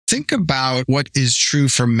think about what is true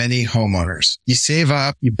for many homeowners. You save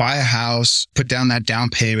up, you buy a house, put down that down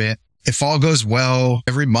payment. If all goes well,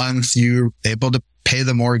 every month you're able to pay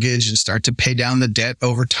the mortgage and start to pay down the debt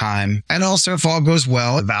over time. And also, if all goes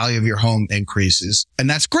well, the value of your home increases. And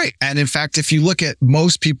that's great. And in fact, if you look at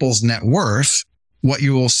most people's net worth, what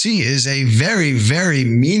you will see is a very, very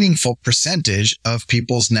meaningful percentage of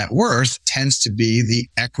people's net worth tends to be the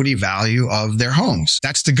equity value of their homes.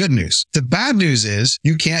 That's the good news. The bad news is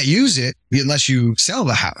you can't use it unless you sell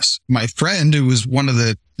the house. My friend, who was one of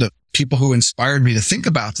the people who inspired me to think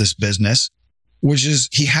about this business, which is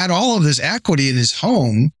he had all of this equity in his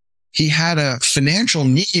home. He had a financial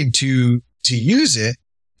need to use it,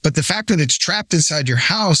 but the fact that it's trapped inside your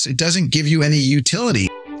house, it doesn't give you any utility.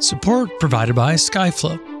 Support provided by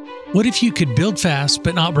Skyflow. What if you could build fast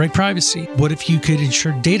but not break privacy? What if you could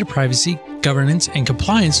ensure data privacy, governance, and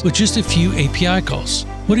compliance with just a few API calls?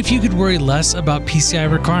 What if you could worry less about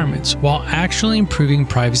PCI requirements while actually improving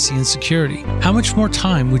privacy and security? How much more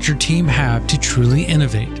time would your team have to truly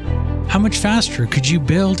innovate? How much faster could you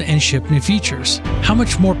build and ship new features? How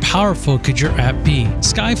much more powerful could your app be?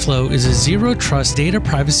 Skyflow is a zero-trust data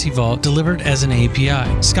privacy vault delivered as an API.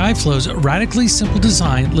 Skyflow's radically simple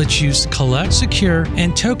design lets you collect, secure,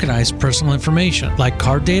 and tokenize personal information like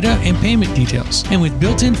card data and payment details. And with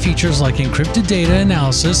built-in features like encrypted data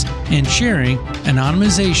analysis and sharing,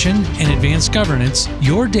 anonymization, and advanced governance,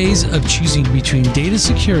 your days of choosing between data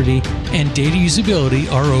security and data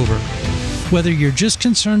usability are over. Whether you're just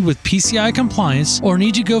concerned with PCI compliance or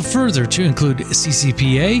need to go further to include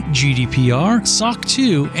CCPA, GDPR, SOC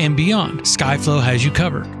 2, and beyond, Skyflow has you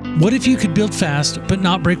covered. What if you could build fast but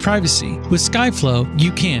not break privacy? With Skyflow,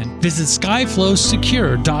 you can. Visit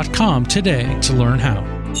skyflowsecure.com today to learn how.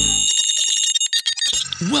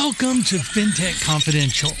 Welcome to FinTech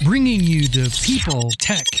Confidential, bringing you the people,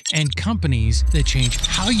 tech, and companies that change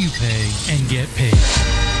how you pay and get paid.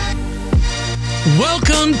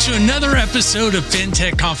 Welcome to another episode of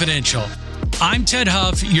FinTech Confidential. I'm Ted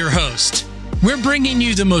Huff, your host. We're bringing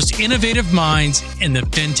you the most innovative minds in the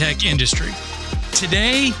FinTech industry.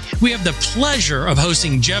 Today, we have the pleasure of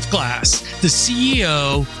hosting Jeff Glass, the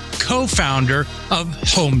CEO, co-founder of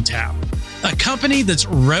Hometap, a company that's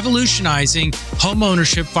revolutionizing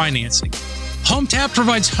homeownership financing. Hometap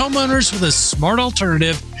provides homeowners with a smart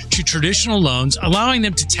alternative to traditional loans, allowing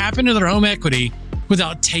them to tap into their home equity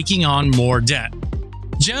without taking on more debt.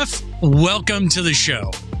 Jeff, welcome to the show.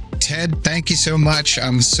 Ted, thank you so much.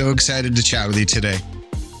 I'm so excited to chat with you today.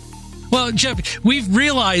 Well, Jeff, we've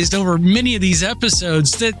realized over many of these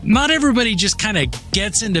episodes that not everybody just kind of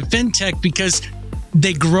gets into fintech because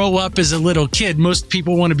they grow up as a little kid. Most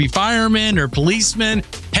people want to be firemen or policemen,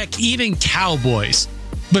 heck, even cowboys.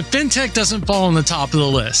 But fintech doesn't fall on the top of the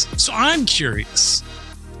list. So I'm curious,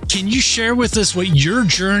 can you share with us what your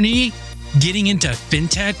journey getting into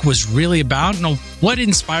fintech was really about and what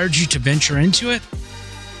inspired you to venture into it?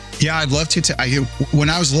 Yeah, I'd love to. When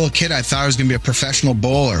I was a little kid, I thought I was going to be a professional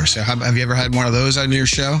bowler. So have you ever had one of those on your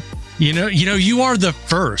show? You know, you are the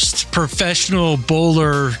first professional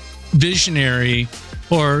bowler visionary,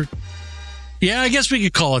 or I guess we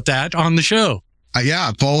could call it that, on the show.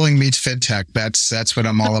 Yeah, bowling meets fintech. That's what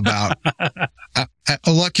I'm all about.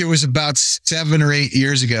 Look, it was about 7 or 8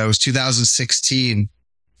 years ago. It was 2016.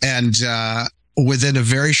 And within a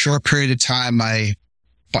very short period of time, I,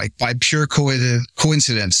 by pure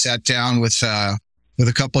coincidence, sat down with a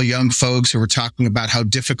couple of young folks who were talking about how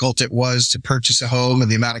difficult it was to purchase a home and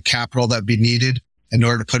the amount of capital that would be needed in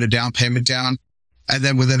order to put a down payment down. And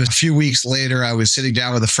then within a few weeks later, I was sitting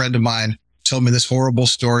down with a friend of mine, told me this horrible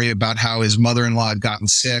story about how his mother-in-law had gotten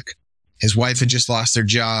sick. His wife had just lost their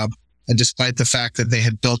job. And despite the fact that they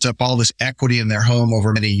had built up all this equity in their home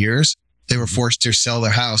over many years, they were forced to sell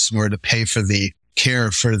their house in order to pay for the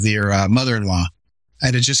care for their mother-in-law.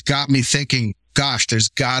 And it just got me thinking, gosh, there's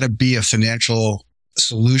got to be a financial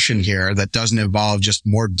solution here that doesn't involve just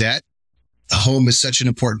more debt. The home is such an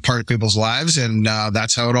important part of people's lives. And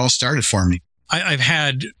that's how it all started for me. I've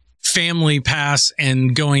had family pass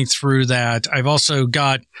and going through that. I've also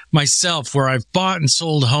got myself where I've bought and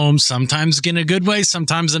sold homes, sometimes in a good way,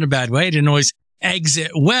 sometimes in a bad way. I didn't always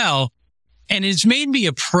exit well. And it's made me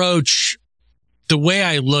approach the way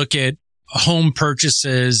I look at home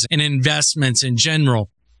purchases and investments in general.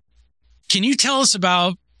 Can you tell us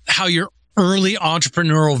about how your early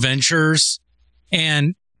entrepreneurial ventures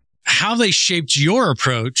and how they shaped your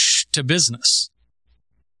approach to business?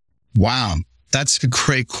 Wow, that's a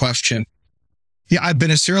great question. Yeah, I've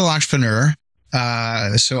been a serial entrepreneur.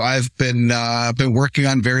 So I've been working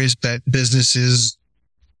on various businesses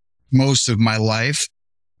most of my life.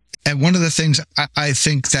 And one of the things I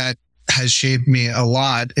think that has shaped me a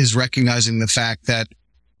lot is recognizing the fact that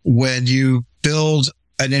when you build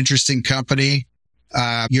an interesting company,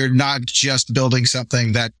 you're not just building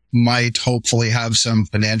something that might hopefully have some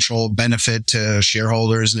financial benefit to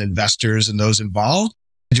shareholders and investors and those involved,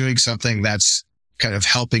 doing something that's kind of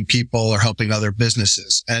helping people or helping other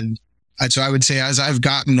businesses. And so I would say as I've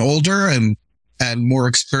gotten older and more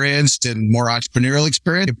experienced and more entrepreneurial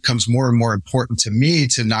experience, it becomes more and more important to me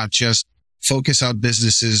to not just focus on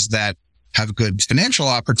businesses that have good financial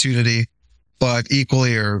opportunity, but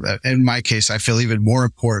equally, or in my case, I feel even more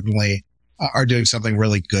importantly, are doing something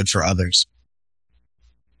really good for others.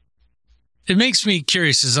 It makes me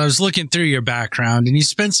curious as I was looking through your background and you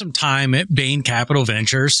spent some time at Bain Capital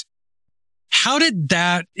Ventures. How did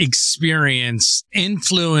that experience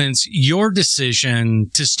influence your decision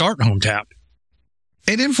to start Hometap?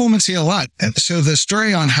 It influenced me a lot. And so the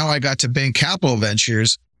story on how I got to Bain Capital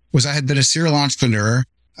Ventures was I had been a serial entrepreneur.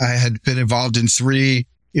 I had been involved in 3,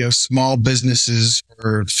 small businesses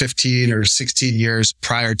for 15 or 16 years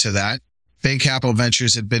prior to that. Bain Capital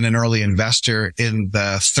Ventures had been an early investor in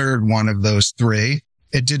the third one of those 3.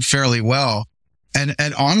 It did fairly well. And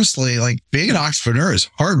honestly, like being an entrepreneur is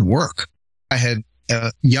hard work. I had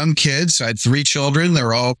young kids. I had 3 children. They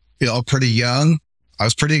were all, pretty young. I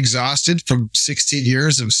was pretty exhausted from 16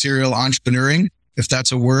 years of serial entrepreneuring, if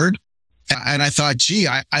that's a word. And I thought,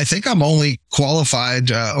 I think I'm only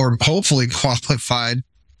qualified or hopefully qualified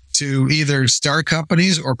to either start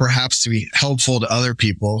companies or perhaps to be helpful to other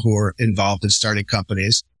people who are involved in starting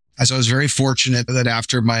companies. And so I was very fortunate that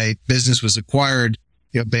after my business was acquired,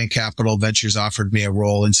 Bain Capital Ventures offered me a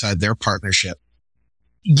role inside their partnership.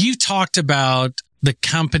 You talked about the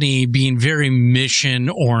company being very mission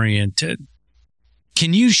oriented.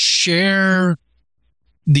 Can you share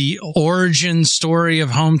the origin story of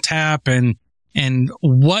Hometap and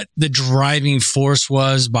what the driving force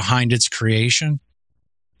was behind its creation?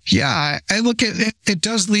 Yeah, I look at it. It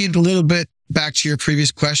does lead a little bit back to your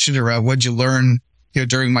previous question around what'd you learn,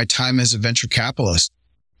 during my time as a venture capitalist,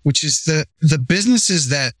 which is the businesses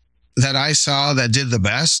that I saw that did the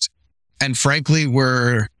best. And frankly,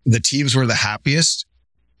 where the teams were the happiest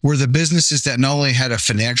were the businesses that not only had a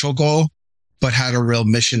financial goal, but had a real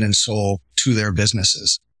mission and soul to their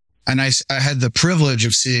businesses. And I had the privilege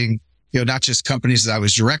of seeing, not just companies that I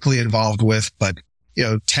was directly involved with, but,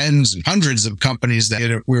 tens and hundreds of companies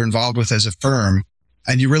that we're involved with as a firm.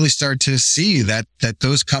 And you really start to see that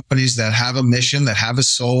those companies that have a mission, that have a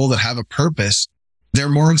soul, that have a purpose, they're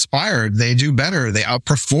more inspired. They do better. They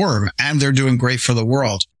outperform and they're doing great for the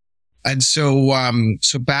world. And so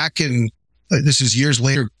back in, this is years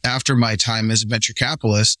later after my time as a venture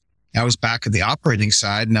capitalist, I was back at the operating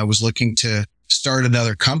side and I was looking to start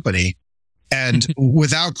another company. And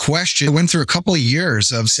without question, I went through a couple of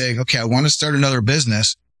years of saying, okay, I want to start another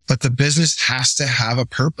business, but the business has to have a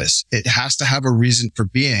purpose. It has to have a reason for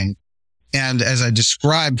being. And as I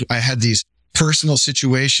described, I had these personal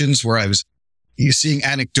situations where I was seeing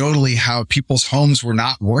anecdotally how people's homes were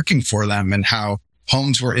not working for them and how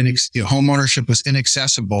homes were home ownership was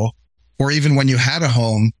inaccessible, or even when you had a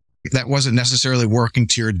home that wasn't necessarily working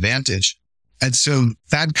to your advantage. And so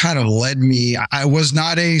that kind of led me. I was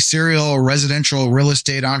not a serial residential real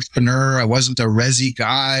estate entrepreneur. I wasn't a resi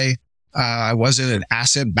guy. I wasn't an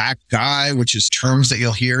asset-backed guy, which is terms that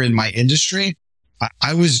you'll hear in my industry.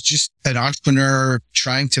 I was just an entrepreneur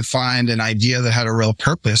trying to find an idea that had a real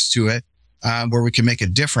purpose to it, where we can make a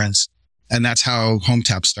difference. And that's how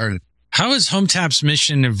Hometap started. How has Hometap's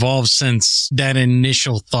mission evolved since that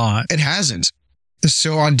initial thought? It hasn't.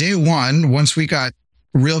 So on day one, once we got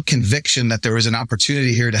real conviction that there was an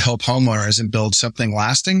opportunity here to help homeowners and build something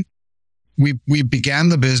lasting, we began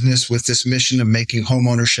the business with this mission of making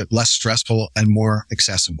homeownership less stressful and more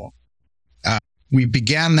accessible. We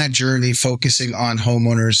began that journey focusing on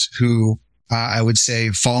homeowners who, I would say,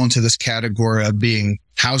 fall into this category of being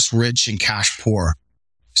house rich and cash poor.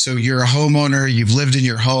 So you're a homeowner, you've lived in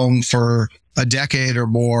your home for a decade or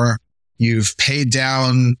more, you've paid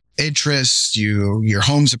down interest, your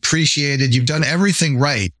home's appreciated, you've done everything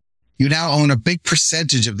right. You now own a big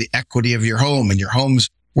percentage of the equity of your home, and your home's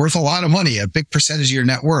worth a lot of money, a big percentage of your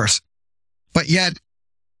net worth. But yet,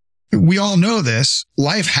 we all know this,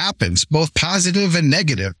 life happens, both positive and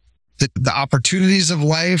negative. The opportunities of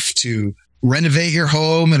life to renovate your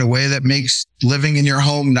home in a way that makes living in your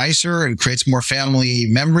home nicer and creates more family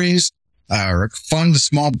memories, or fund the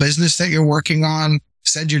small business that you're working on,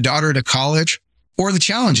 send your daughter to college, or the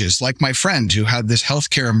challenges like my friend who had this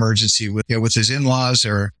healthcare emergency with his in-laws,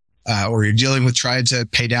 or you're dealing with trying to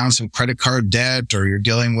pay down some credit card debt, or you're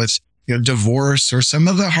dealing with divorce or some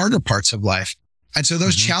of the harder parts of life. And so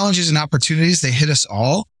those challenges and opportunities, they hit us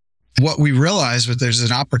all. what we realized was there's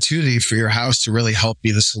an opportunity for your house to really help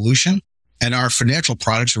be the solution. And our financial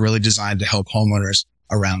products are really designed to help homeowners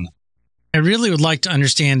around them. I really would like to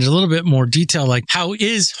understand in a little bit more detail, like how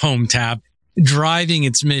is Hometap driving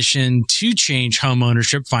its mission to change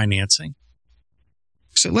homeownership financing?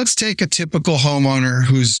 So let's take a typical homeowner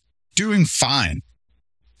who's doing fine,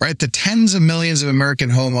 right? The tens of millions of American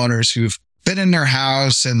homeowners who've been in their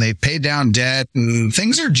house and they pay down debt and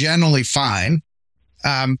things are generally fine.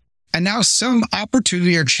 And now some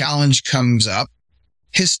opportunity or challenge comes up.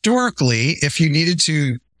 Historically, if you needed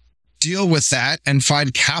to deal with that and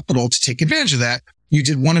find capital to take advantage of that, you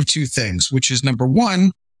did one of two things, which is number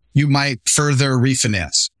one, you might further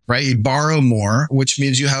refinance, right? You borrow more, which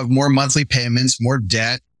means you have more monthly payments, more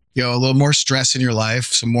debt, a little more stress in your life,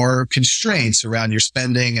 some more constraints around your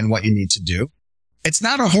spending and what you need to do. It's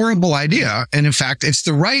not a horrible idea. And in fact, it's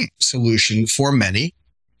the right solution for many,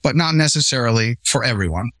 but not necessarily for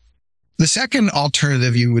everyone. The second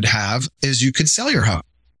alternative you would have is you could sell your home,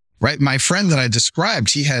 right? My friend that I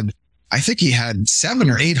described, I think he had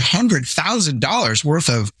 $700,000 or $800,000 worth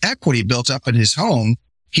of equity built up in his home.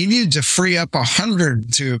 He needed to free up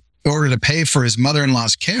 $100,000 in order to pay for his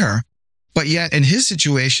mother-in-law's care. But yet in his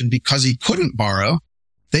situation, because he couldn't borrow,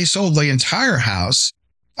 they sold the entire house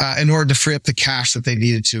in order to free up the cash that they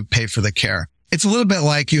needed to pay for the care. It's a little bit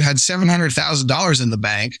like you had $700,000 in the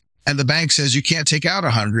bank and the bank says you can't take out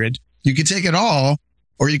 100. You can take it all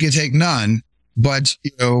or you can take none, but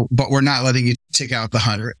we're not letting you take out the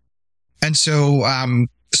 100. And so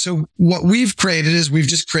what we've created is we've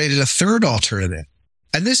just created a third alternative.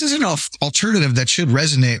 And this is an alternative that should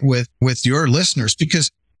resonate with your listeners because,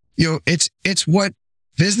 it's what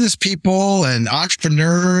business people and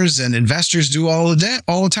entrepreneurs and investors do all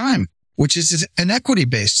the time, which is an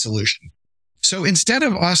equity-based solution. So instead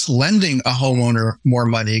of us lending a homeowner more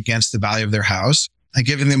money against the value of their house and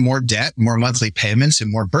giving them more debt, more monthly payments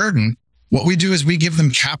and more burden, what we do is we give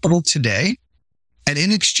them capital today. And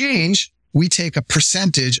in exchange, we take a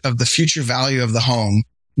percentage of the future value of the home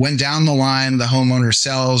when down the line, the homeowner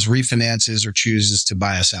sells, refinances, or chooses to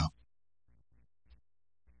buy us out.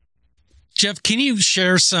 Jeff, can you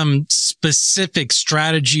share some specific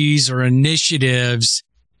strategies or initiatives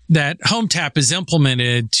that Hometap has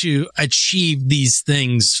implemented to achieve these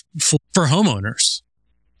things for homeowners?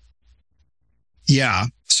 Yeah.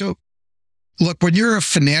 So look, when you're a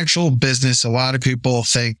financial business, a lot of people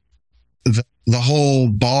think the whole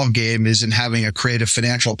ball game is in having a creative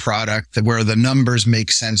financial product where the numbers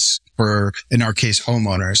make sense for, in our case,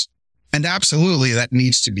 homeowners. And absolutely that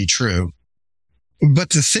needs to be true.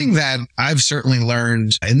 But the thing that I've certainly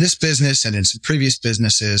learned in this business and in some previous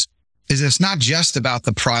businesses is it's not just about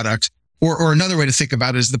the product, or another way to think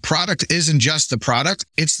about it is the product isn't just the product.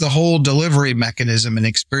 It's the whole delivery mechanism and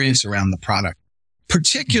experience around the product,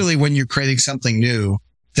 particularly when you're creating something new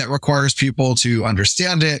that requires people to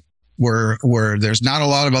understand it, where there's not a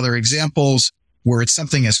lot of other examples, where it's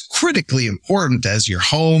something as critically important as your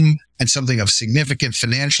home and something of significant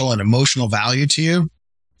financial and emotional value to you.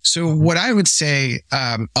 So what I would say,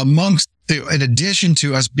 in addition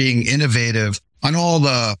to us being innovative on all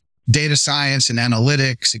the data science and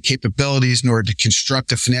analytics and capabilities in order to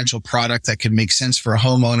construct a financial product that can make sense for a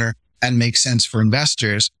homeowner and make sense for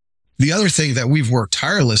investors, the other thing that we've worked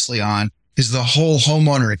tirelessly on is the whole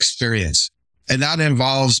homeowner experience. And that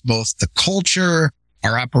involves both the culture,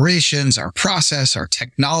 our operations, our process, our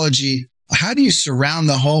technology. How do you surround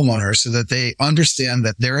the homeowner so that they understand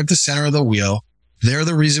that they're at the center of the wheel? They're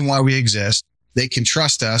the reason why we exist. They can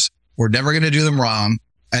trust us. We're never going to do them wrong.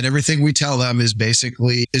 And everything we tell them is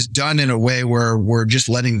done in a way where we're just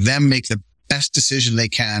letting them make the best decision they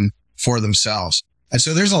can for themselves. And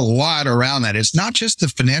so there's a lot around that. It's not just the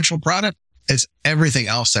financial product. It's everything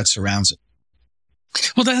else that surrounds it.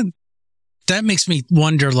 Well, that makes me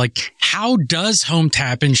wonder, how does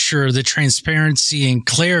Hometap ensure the transparency and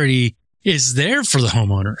clarity is there for the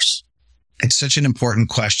homeowners? It's such an important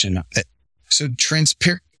question. So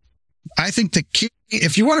transparent. I think the key,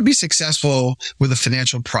 if you want to be successful with a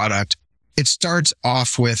financial product, it starts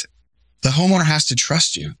off with the homeowner has to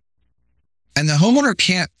trust you. And the homeowner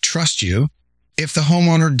can't trust you if the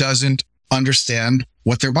homeowner doesn't understand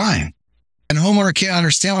what they're buying. And the homeowner can't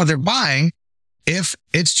understand what they're buying if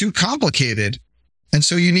it's too complicated. And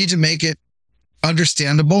so you need to make it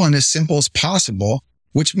understandable and as simple as possible,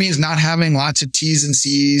 which means not having lots of T's and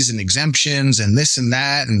C's and exemptions and this and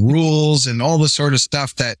that and rules and all the sort of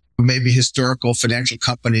stuff that maybe historical financial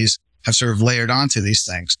companies have sort of layered onto these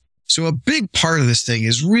things. So a big part of this thing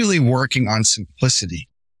is really working on simplicity.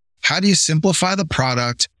 How do you simplify the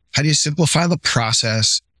product? How do you simplify the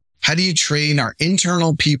process? How do you train our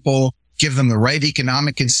internal people give them the right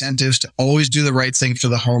economic incentives to always do the right thing for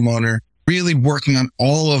the homeowner, really working on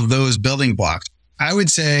all of those building blocks. I would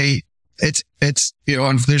say it's,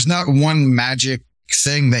 there's not one magic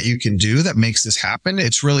thing that you can do that makes this happen.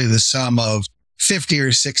 It's really the sum of 50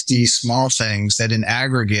 or 60 small things that in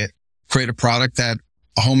aggregate create a product that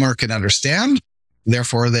a homeowner can understand.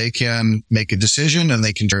 Therefore, they can make a decision and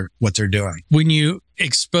they can do what they're doing. When you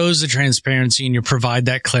expose the transparency and you provide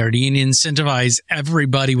that clarity and incentivize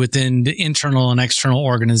everybody within the internal and external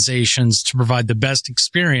organizations to provide the best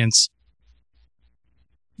experience,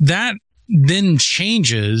 that then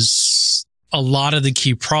changes a lot of the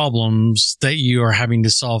key problems that you are having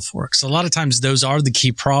to solve for. Because a lot of times those are the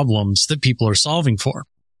key problems that people are solving for.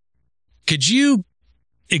 Could you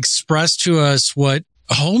express to us what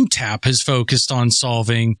Hometap has focused on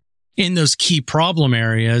solving in those key problem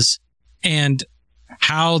areas and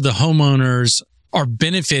how the homeowners are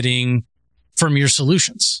benefiting from your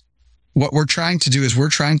solutions? What we're trying to do is we're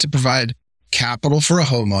trying to provide capital for a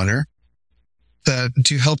homeowner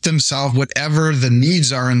to help them solve whatever the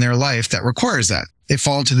needs are in their life that requires that. They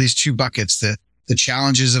fall into these two buckets, the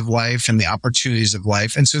challenges of life and the opportunities of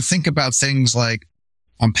life. And so think about things like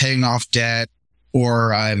I'm paying off debt,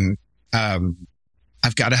 or I've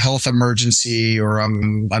got a health emergency, or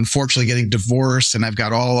I'm unfortunately getting divorced and I've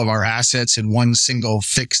got all of our assets in one single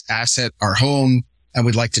fixed asset, our home, and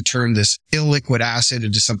we'd like to turn this illiquid asset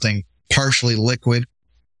into something partially liquid.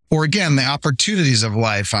 Or again, the opportunities of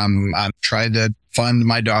life. I'm trying to fund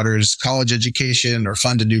my daughter's college education or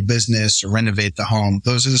fund a new business or renovate the home.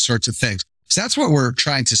 Those are the sorts of things. So that's what we're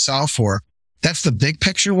trying to solve for. That's the big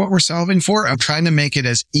picture, what we're solving for. I'm trying to make it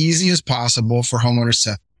as easy as possible for homeowners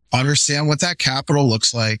to understand what that capital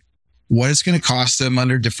looks like, what it's going to cost them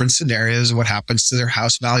under different scenarios, what happens to their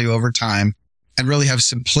house value over time, and really have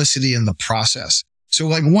simplicity in the process. So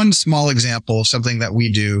like one small example of something that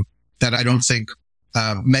we do that I don't think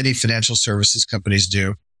many financial services companies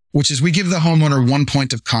do, which is we give the homeowner one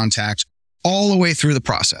point of contact all the way through the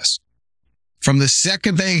process. From the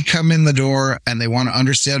second they come in the door and they want to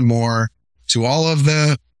understand more, to all of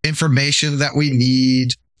the information that we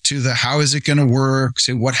need, to the how is it going to work,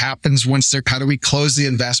 to what happens once how do we close the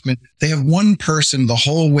investment. They have one person the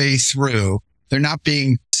whole way through. They're not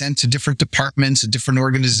being sent to different departments and different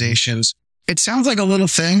organizations. It sounds like a little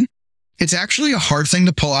thing. It's actually a hard thing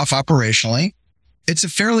to pull off operationally. It's a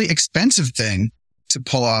fairly expensive thing to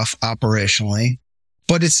pull off operationally,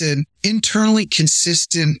 but it's an internally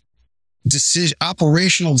consistent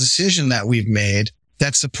operational decision that we've made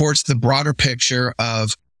that supports the broader picture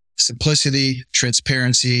of simplicity,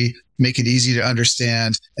 transparency, make it easy to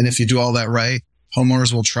understand. And if you do all that right,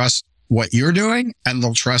 homeowners will trust what you're doing and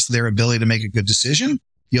they'll trust their ability to make a good decision.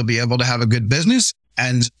 You'll be able to have a good business.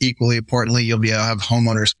 And equally importantly, you'll be able to have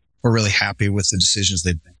homeowners who are really happy with the decisions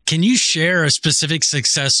they've made. Can you share a specific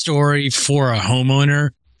success story for a homeowner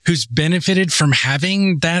who's benefited from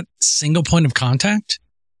having that single point of contact?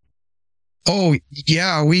 Oh,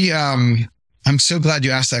 yeah. I'm so glad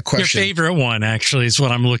you asked that question. Your favorite one, actually, is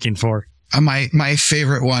what I'm looking for. My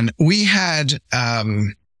favorite one. We had,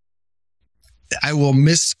 I will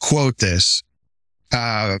misquote this.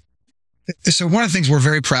 So one of the things we're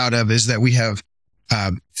very proud of is that we have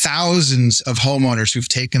thousands of homeowners who've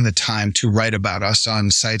taken the time to write about us on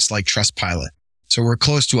sites like Trustpilot. So we're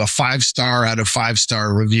close to a 5-star out of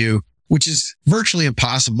 5-star review, which is virtually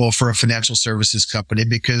impossible for a financial services company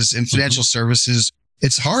because in financial services,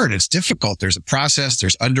 it's hard. It's difficult. There's a process.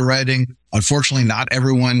 There's underwriting. Unfortunately, not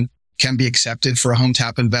everyone can be accepted for a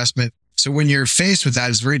Hometap investment. So when you're faced with that,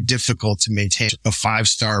 it's very difficult to maintain a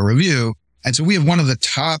 5-star review. And so we have one of the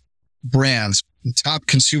top brands, the top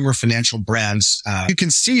consumer financial brands. You can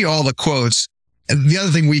see all the quotes. And the other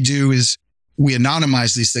thing we do is we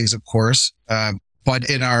anonymize these things, of course. But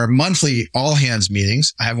in our monthly all hands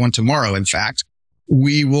meetings, I have one tomorrow, in fact,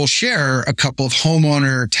 we will share a couple of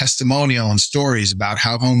homeowner testimonial and stories about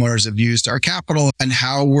how homeowners have used our capital and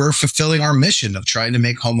how we're fulfilling our mission of trying to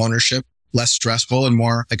make homeownership less stressful and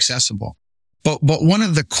more accessible. But one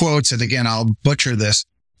of the quotes, and again, I'll butcher this,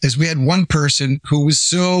 is we had one person who was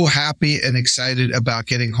so happy and excited about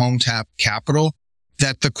getting Hometap capital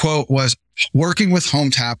that the quote was, working with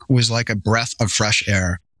Hometap was like a breath of fresh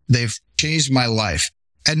air. They've changed my life.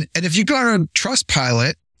 And if you go on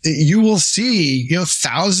Trustpilot, you will see,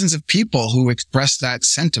 thousands of people who express that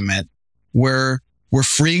sentiment where we're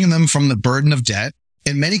freeing them from the burden of debt.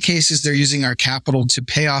 In many cases, they're using our capital to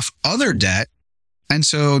pay off other debt. And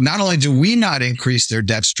so not only do we not increase their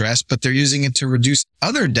debt stress, but they're using it to reduce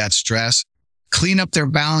other debt stress, clean up their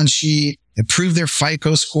balance sheet, improve their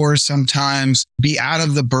FICO scores sometimes, be out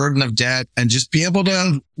of the burden of debt, and just be able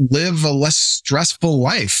to live a less stressful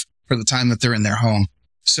life for the time that they're in their home.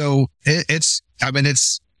 So it's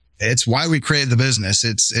why we created the business.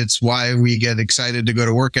 It's why we get excited to go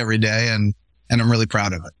to work every day. And I'm really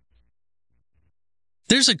proud of it.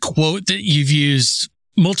 There's a quote that you've used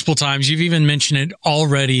multiple times. You've even mentioned it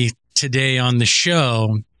already today on the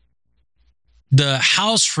show. The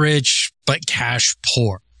house rich, but cash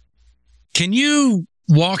poor. Can you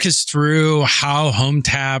walk us through how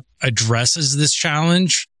Hometap addresses this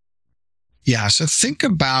challenge? Yeah. So think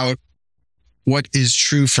about what is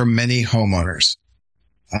true for many homeowners.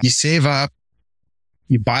 You save up,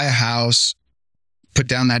 you buy a house, put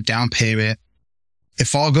down that down payment.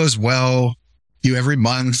 If all goes well, every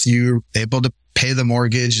month you're able to pay the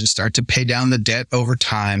mortgage and start to pay down the debt over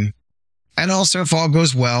time. And also if all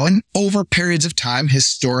goes well and over periods of time,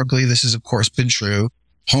 historically, this has of course been true,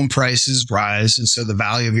 home prices rise. And so the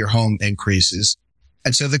value of your home increases.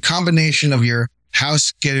 And so the combination of your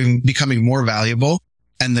house becoming more valuable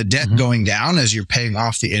and the debt going down as you're paying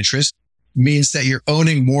off the interest means that you're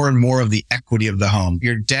owning more and more of the equity of the home.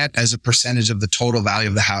 Your debt as a percentage of the total value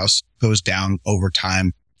of the house goes down over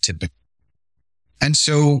time, typically. And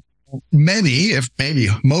so if maybe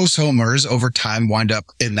most homeowners over time wind up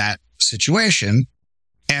in that situation.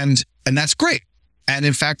 And that's great. And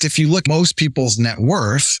in fact, if you look at most people's net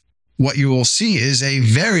worth, what you will see is a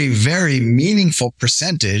very, very meaningful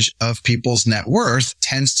percentage of people's net worth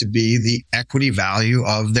tends to be the equity value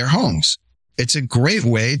of their homes. It's a great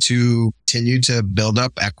way to continue to build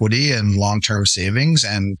up equity and long-term savings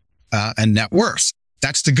and net worth.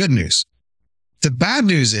 That's the good news. The bad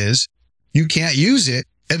news is you can't use it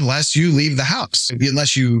unless you leave the house,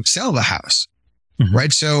 unless you sell the house,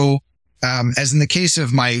 right? So, as in the case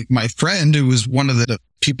of my friend, who was one of the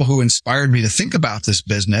people who inspired me to think about this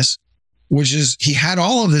business, which is he had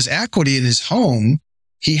all of this equity in his home.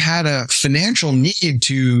 He had a financial need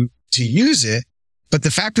to use it. But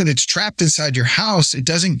the fact that it's trapped inside your house, it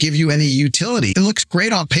doesn't give you any utility. It looks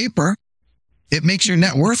great on paper. It makes your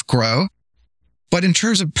net worth grow. But in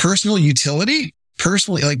terms of personal utility,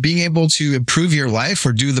 personally, like being able to improve your life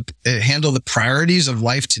or handle the priorities of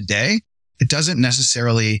life today, it doesn't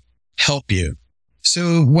necessarily help you.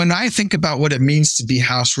 So when I think about what it means to be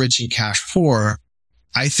house rich and cash poor,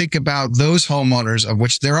 I think about those homeowners, of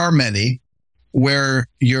which there are many, where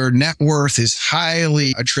your net worth is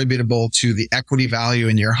highly attributable to the equity value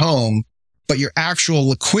in your home, but your actual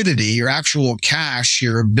liquidity, your actual cash,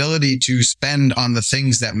 your ability to spend on the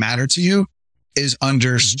things that matter to you is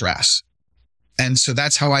under stress. And so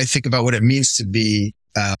that's how I think about what it means to be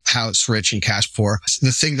house rich and cash poor.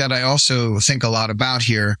 The thing that I also think a lot about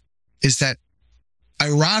here is that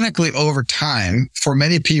ironically, over time, for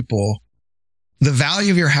many people, the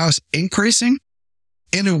value of your house increasing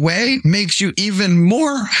in a way makes you even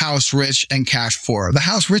more house rich and cash poor. The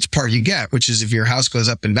house rich part you get, which is if your house goes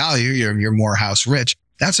up in value, you're more house rich.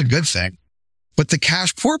 That's a good thing. But the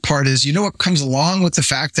cash poor part is, you know what comes along with the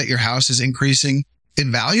fact that your house is increasing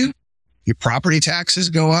in value? Your property taxes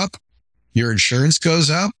go up. Your insurance goes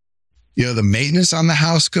up. The maintenance on the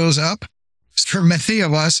house goes up. For many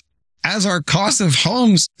of us, as our cost of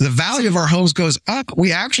homes, the value of our homes goes up,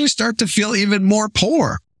 we actually start to feel even more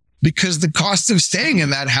poor because the cost of staying in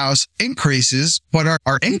that house increases, but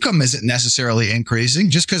our income isn't necessarily increasing.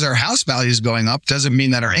 Just because our house value is going up doesn't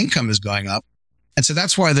mean that our income is going up. And so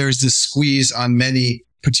that's why there's this squeeze on many,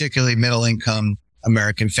 particularly middle income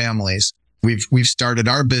American families. We've started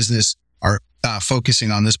our business,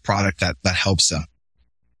 focusing on this product that helps them.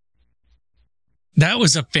 That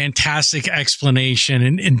was a fantastic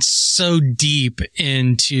explanation and so deep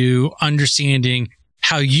into understanding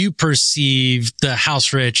how you perceive the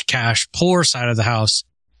house rich, cash poor side of the house.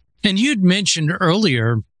 And you'd mentioned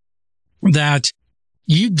earlier that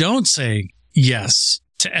you don't say yes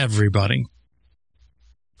to everybody.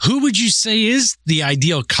 Who would you say is the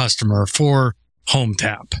ideal customer for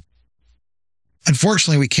Hometap?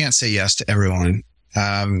 Unfortunately, we can't say yes to everyone.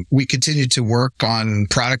 We continue to work on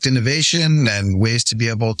product innovation and ways to be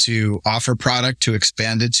able to offer product to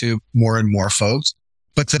expand it to more and more folks.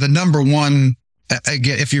 But the number one,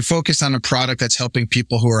 again, if you're focused on a product that's helping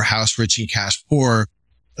people who are house rich and cash poor,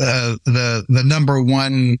 the number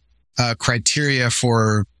one criteria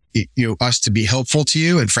for us to be helpful to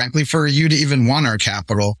you, and frankly for you to even want our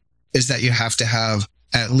capital, is that you have to have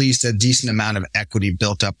at least a decent amount of equity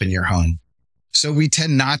built up in your home. So we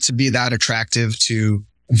tend not to be that attractive to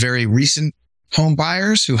very recent home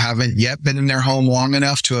buyers who haven't yet been in their home long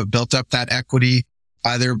enough to have built up that equity,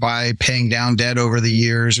 either by paying down debt over the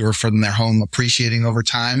years or from their home appreciating over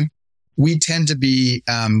time. We tend to be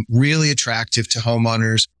really attractive to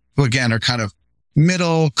homeowners who, again, are kind of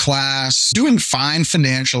middle class, doing fine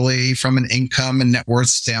financially from an income and net worth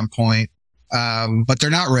standpoint. But they're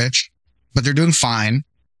not rich, but they're doing fine.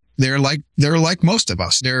 They're like most of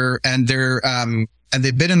us. And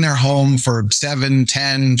they've been in their home for 7,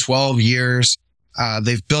 10, 12 years.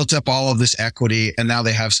 They've built up all of this equity and now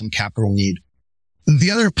they have some capital need.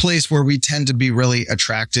 The other place where we tend to be really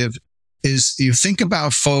attractive is you think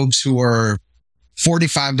about folks who are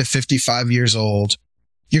 45 to 55 years old.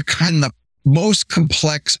 You're kind of the most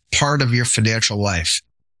complex part of your financial life.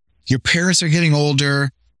 Your parents are getting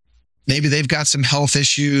older. Maybe they've got some health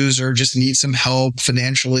issues or just need some help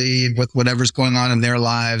financially with whatever's going on in their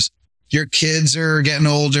lives. Your kids are getting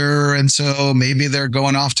older. And so maybe they're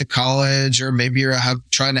going off to college, or maybe you're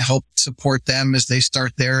trying to help support them as they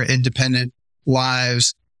start their independent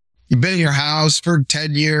lives. You've been in your house for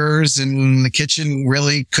 10 years and the kitchen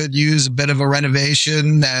really could use a bit of a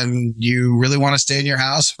renovation, and you really want to stay in your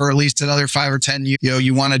house for at least another 5 or 10 years.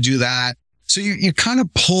 You want to do that. So you kind of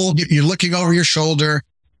you're looking over your shoulder.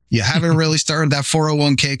 You haven't really started that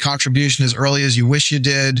 401k contribution as early as you wish you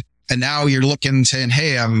did. And now you're looking saying,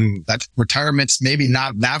 hey, that retirement's maybe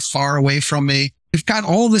not that far away from me. You've got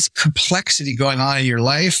all this complexity going on in your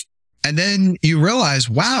life. And then you realize,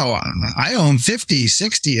 wow, I own 50,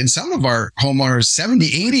 60, and some of our homeowners, 70,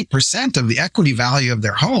 80% of the equity value of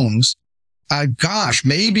their homes. Gosh,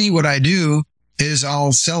 maybe what I do is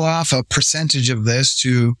I'll sell off a percentage of this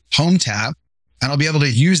to Hometap, and I'll be able to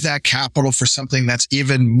use that capital for something that's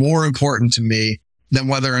even more important to me than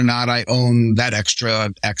whether or not I own that extra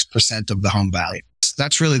X percent of the home value.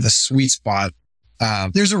 That's really the sweet spot.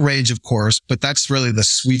 There's a range, of course, but that's really the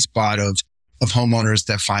sweet spot of homeowners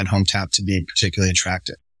that find Hometap to be particularly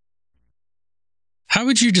attractive. How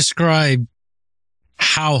would you describe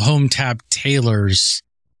how Hometap tailors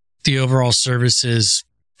the overall services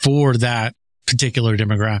for that particular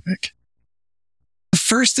demographic? The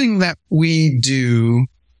first thing that we do,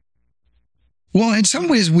 well, in some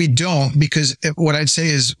ways we don't, because what I'd say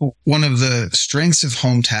is one of the strengths of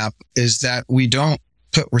Hometap is that we don't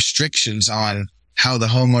put restrictions on how the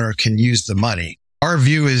homeowner can use the money. Our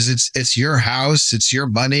view is it's your house, it's your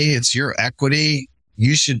money, it's your equity.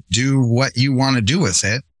 You should do what you want to do with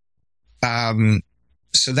it.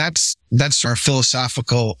 So that's our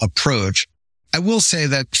philosophical approach. I will say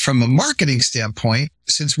that from a marketing standpoint,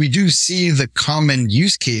 since we do see the common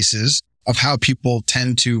use cases of how people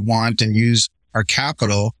tend to want and use our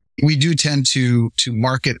capital, we do tend to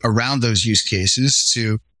market around those use cases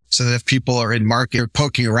so that if people are in market or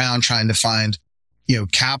poking around trying to find,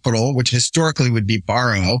 capital, which historically would be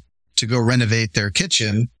borrow to go renovate their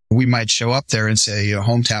kitchen, we might show up there and say,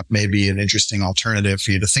 Hometap may be an interesting alternative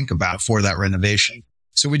for you to think about for that renovation.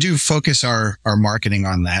 So we do focus our marketing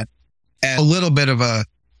on that. And a little bit of a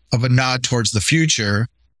nod towards the future.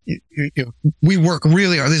 We work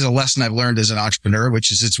really hard. This is a lesson I've learned as an entrepreneur, which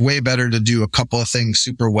is it's way better to do a couple of things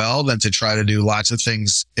super well than to try to do lots of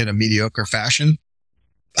things in a mediocre fashion.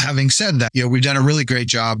 Having said that, we've done a really great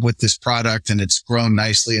job with this product, and it's grown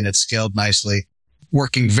nicely and it's scaled nicely,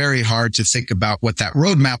 working very hard to think about what that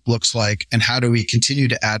roadmap looks like and how do we continue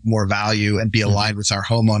to add more value and be aligned with our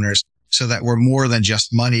homeowners so that we're more than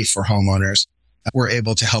just money for homeowners. We're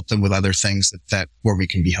able to help them with other things that where we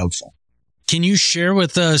can be helpful. Can you share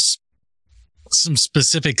with us some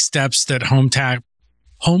specific steps that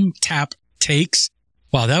Hometap takes?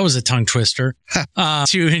 Wow, that was a tongue twister.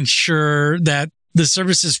 To ensure that the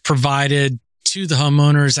services provided to the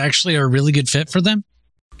homeowners actually are a really good fit for them?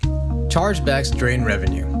 Chargebacks drain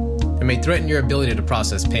revenue. They may threaten your ability to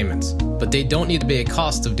process payments, but they don't need to be a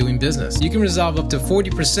cost of doing business. You can resolve up to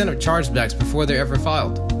 40% of chargebacks before they're ever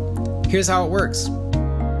filed. Here's how it works.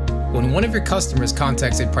 When one of your customers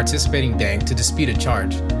contacts a participating bank to dispute a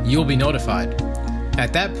charge, you'll be notified.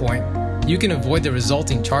 At that point, you can avoid the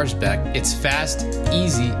resulting chargeback. It's fast,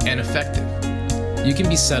 easy, and effective. You can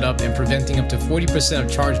be set up in preventing up to 40%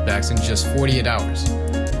 of chargebacks in just 48 hours.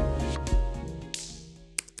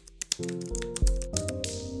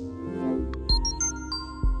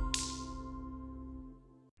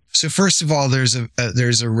 So first of all, there's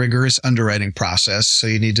a rigorous underwriting process. So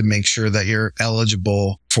you need to make sure that you're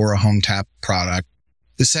eligible for a Hometap product.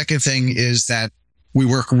 The second thing is that we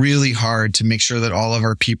work really hard to make sure that all of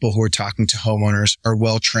our people who are talking to homeowners are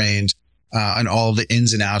well trained on all the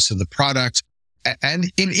ins and outs of the product.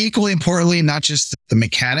 And equally importantly, not just the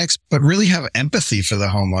mechanics, but really have empathy for the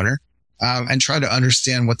homeowner and try to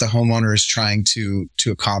understand what the homeowner is trying to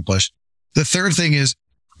accomplish. The third thing is,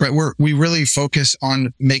 right, we really focus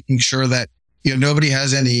on making sure that nobody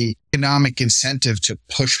has any economic incentive to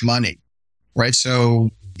push money, right? So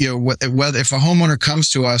whether if a homeowner comes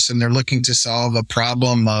to us and they're looking to solve a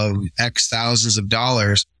problem of X thousands of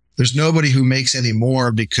dollars, there's nobody who makes any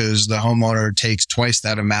more because the homeowner takes twice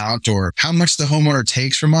that amount, or how much the homeowner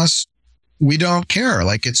takes from us. We don't care.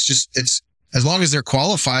 Like it's as long as they're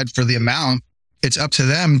qualified for the amount, it's up to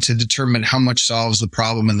them to determine how much solves the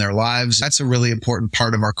problem in their lives. That's a really important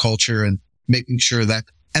part of our culture, and making sure that.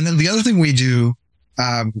 And then the other thing we do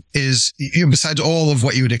is, besides all of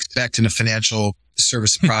what you would expect in a financial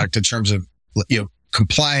service product in terms of,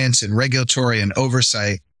 compliance and regulatory and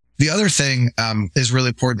oversight, the other thing is really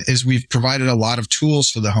important is we've provided a lot of tools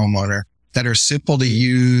for the homeowner that are simple to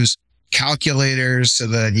use, calculators, so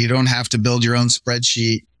that you don't have to build your own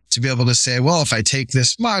spreadsheet to be able to say, well, if I take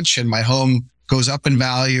this much and my home goes up in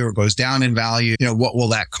value or goes down in value, what will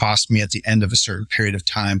that cost me at the end of a certain period of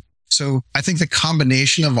time? So I think the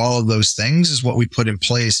combination of all of those things is what we put in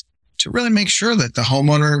place to really make sure that the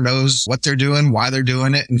homeowner knows what they're doing, why they're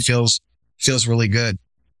doing it, and feels really good.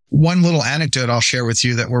 One little anecdote I'll share with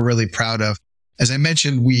you that we're really proud of. As I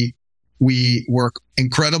mentioned, we work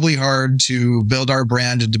incredibly hard to build our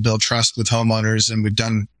brand and to build trust with homeowners, and we've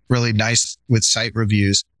done really nice with site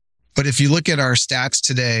reviews. But if you look at our stats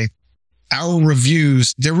today, our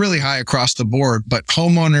reviews, they're really high across the board, but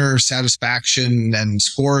homeowner satisfaction and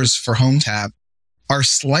scores for Hometap are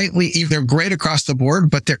they're great across the board,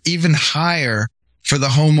 but they're even higher for the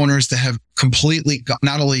homeowners that have completely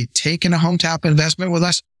not only taken a Hometap investment with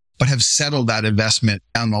us, but have settled that investment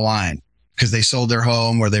down the line because they sold their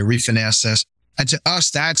home or they refinanced us. And to us,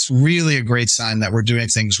 that's really a great sign that we're doing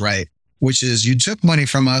things right, which is you took money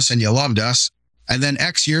from us and you loved us. And then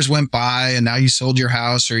X years went by and now you sold your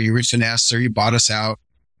house or you refinanced or you bought us out.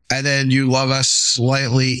 And then you love us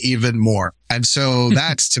slightly even more. And so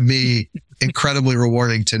that's, to me, incredibly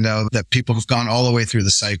rewarding to know that people who've gone all the way through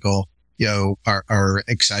the cycle, are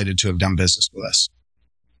excited to have done business with us.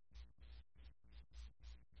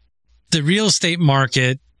 The real estate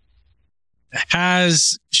market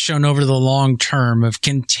has shown over the long term of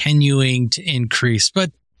continuing to increase,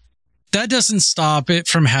 but that doesn't stop it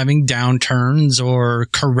from having downturns or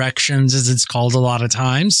corrections, as it's called a lot of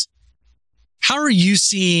times. How are you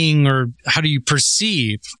seeing, or how do you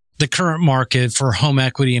perceive the current market for home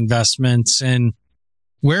equity investments, and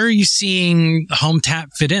where are you seeing Hometap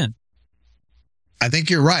fit in? I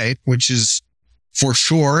think you're right, which is for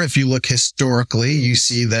sure. If you look historically, you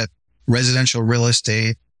see that residential real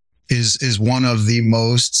estate is one of the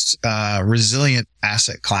most resilient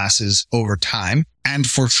asset classes over time. And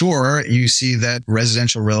for sure, you see that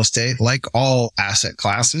residential real estate, like all asset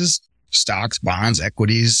classes, stocks, bonds,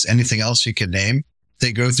 equities, anything else you could name,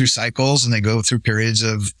 they go through cycles and they go through periods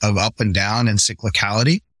of up and down and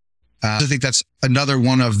cyclicality. I think that's another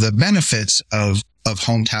one of the benefits of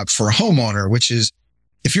Hometap for a homeowner, which is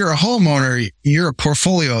if you're a homeowner, you're a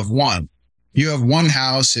portfolio of one. You have one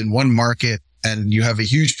house in one market and you have a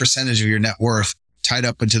huge percentage of your net worth tied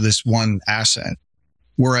up into this one asset.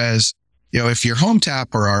 Whereas, if you're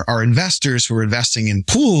Hometap or our investors who are investing in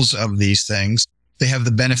pools of these things, they have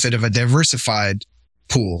the benefit of a diversified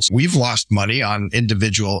pools. We've lost money on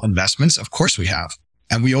individual investments. Of course we have.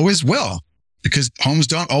 And we always will, because homes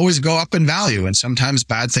don't always go up in value and sometimes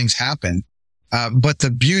bad things happen. But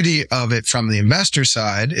the beauty of it from the investor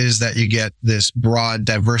side is that you get this broad,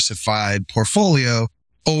 diversified portfolio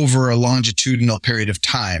over a longitudinal period of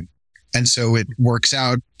time. And so it works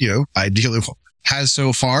out, ideally has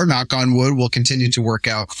so far, knock on wood, will continue to work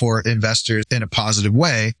out for investors in a positive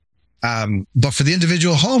way. But for the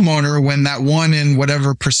individual homeowner, when that 1 in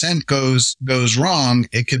whatever percent goes wrong,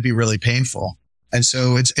 it could be really painful. And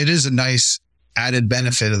so it is a nice added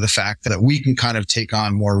benefit of the fact that we can kind of take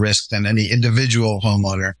on more risk than any individual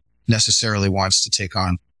homeowner necessarily wants to take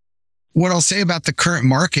on. What I'll say about the current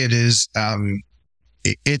market is,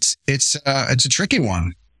 it's a tricky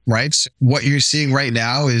one, right? So what you're seeing right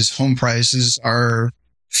now is home prices are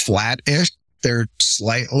flat-ish. They're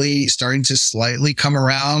starting to slightly come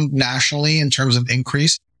around nationally in terms of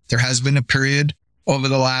increase. There has been a period over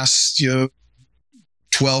the last,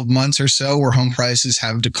 12 months or so where home prices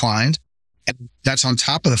have declined. And that's on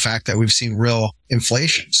top of the fact that we've seen real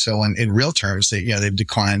inflation. So in real terms, they've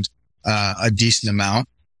declined, a decent amount.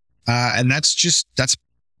 And that's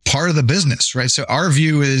part of the business, right? So our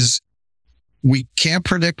view is we can't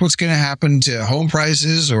predict what's going to happen to home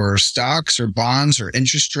prices or stocks or bonds or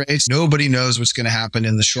interest rates. Nobody knows what's going to happen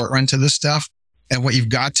in the short run to this stuff. And what you've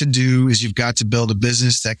got to do is you've got to build a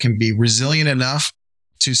business that can be resilient enough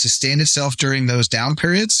to sustain itself during those down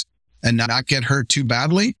periods and not get hurt too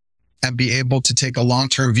badly, and be able to take a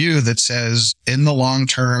long-term view that says in the long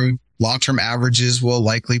term averages will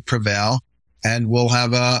likely prevail. and we'll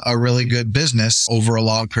have a really good business over a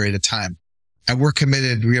long period of time. And we're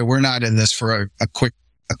committed. We're not in this for a quick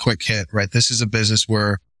hit, right? This is a business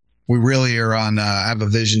where we really are have a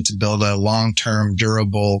vision to build a long-term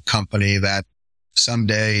durable company that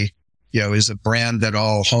someday, is a brand that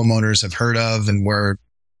all homeowners have heard of, and where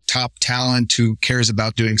top talent who cares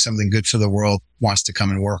about doing something good for the world wants to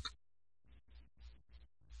come and work.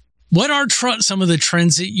 What are some of the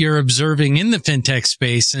trends that you're observing in the fintech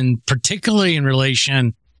space, and particularly in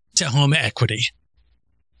relation to home equity?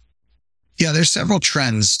 Yeah, there's several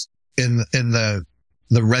trends in the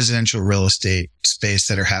residential real estate space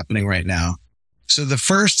that are happening right now. So the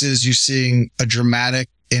first is you're seeing a dramatic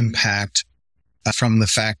impact from the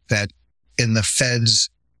fact that in the Fed's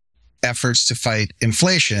efforts to fight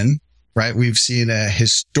inflation, right, we've seen a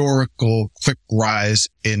historical quick rise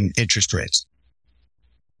in interest rates.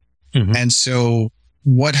 Mm-hmm. And so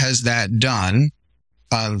what has that done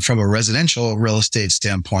from a residential real estate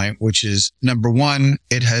standpoint, which is, number one,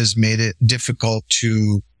 it has made it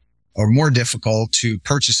more difficult to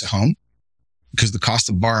purchase a home because the cost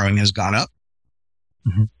of borrowing has gone up.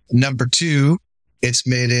 Mm-hmm. Number two, it's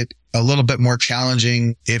made it a little bit more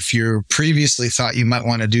challenging if you previously thought you might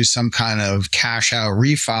want to do some kind of cash out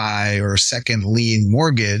refi or second lien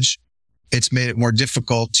mortgage. It's made it more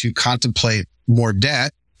difficult to contemplate more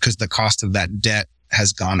debt because the cost of that debt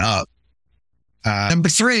has gone up. Number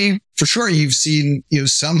three, for sure, you've seen,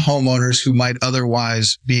 some homeowners who might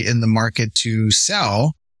otherwise be in the market to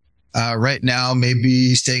sell, right now,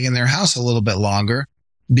 maybe staying in their house a little bit longer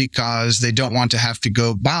because they don't want to have to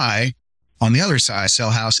go buy on the other side, sell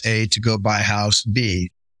house A to go buy house B.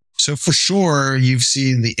 So for sure, you've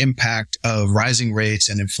seen the impact of rising rates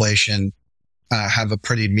and inflation, have a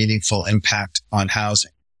pretty meaningful impact on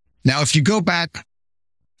housing. Now, if you go back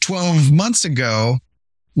 12 months ago,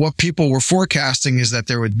 what people were forecasting is that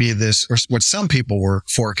there would be this, or what some people were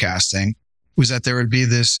forecasting was that there would be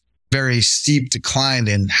this very steep decline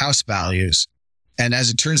in house values. And as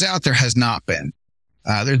it turns out, there has not been.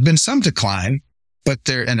 There's been some decline,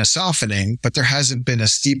 and a softening, but there hasn't been a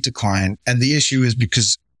steep decline. And the issue is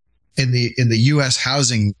because in the U.S.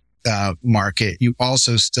 housing market, you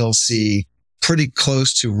also still see pretty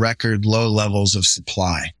close to record low levels of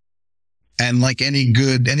supply. And like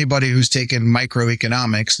anybody who's taken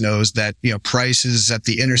microeconomics knows that, price is at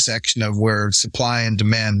the intersection of where supply and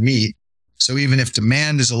demand meet. So even if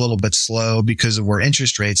demand is a little bit slow because of where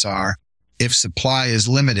interest rates are, if supply is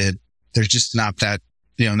limited, there's just not that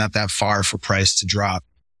far for price to drop.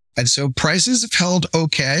 And so prices have held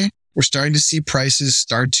okay. We're starting to see prices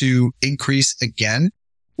start to increase again.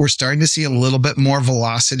 We're starting to see a little bit more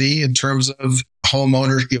velocity in terms of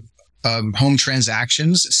home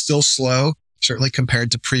transactions. It's still slow, certainly compared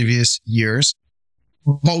to previous years.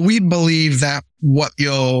 But we believe that what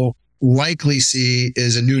you'll likely see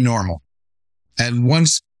is a new normal. And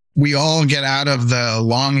once we all get out of the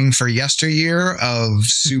longing for yesteryear of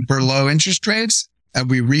super low interest rates, and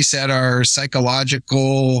we reset our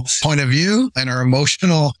psychological point of view and our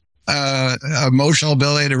emotional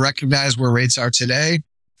ability to recognize where rates are today,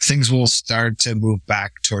 things will start to move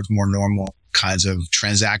back towards more normal kinds of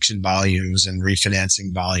transaction volumes and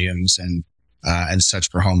refinancing volumes and such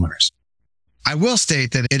for homeowners. I will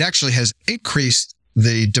state that it actually has increased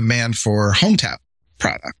the demand for Hometap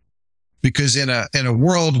product, because in a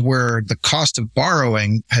world where the cost of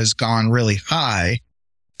borrowing has gone really high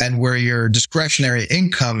and where your discretionary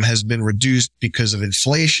income has been reduced because of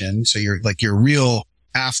inflation, so your real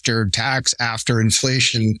after tax, after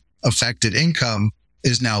inflation affected income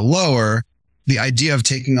is now lower, the idea of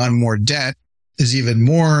taking on more debt is even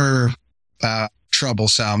more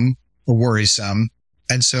troublesome or worrisome.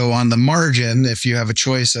 And so on the margin, if you have a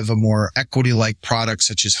choice of a more equity-like product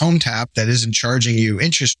such as Hometap that isn't charging you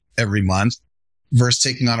interest every month versus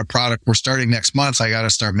taking on a product, we're starting next month, I got to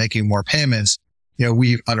start making more payments,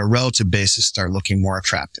 we on a relative basis start looking more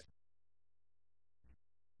attractive.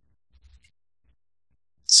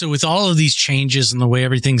 So with all of these changes and the way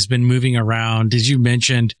everything's been moving around, as you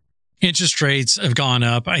mentioned, interest rates have gone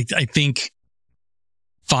up. I think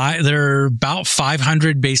they're about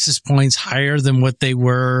 500 basis points higher than what they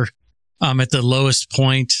were at the lowest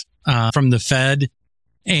point from the Fed.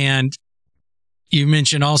 And you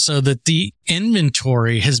mentioned also that the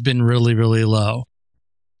inventory has been really, really low.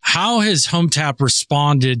 How has Hometap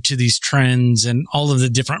responded to these trends and all of the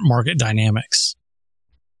different market dynamics?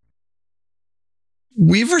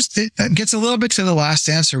 That gets a little bit to the last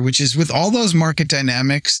answer, which is with all those market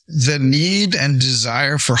dynamics, the need and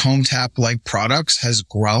desire for Hometap-like products has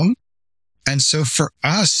grown. And so for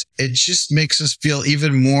us, it just makes us feel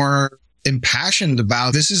even more impassioned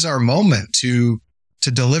about this is our moment to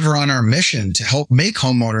to deliver on our mission to help make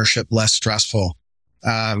homeownership less stressful.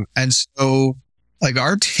 And so like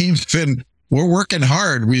our team's we're working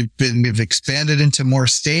hard. We've expanded into more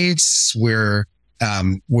states. We've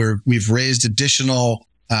raised additional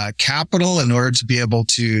capital in order to be able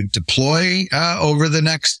to deploy over the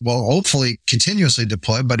next, hopefully continuously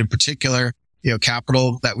deploy, but in particular,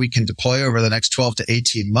 capital that we can deploy over the next 12 to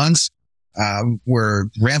 18 months. We're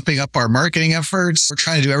ramping up our marketing efforts. We're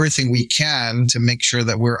trying to do everything we can to make sure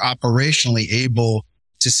that we're operationally able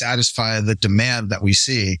to satisfy the demand that we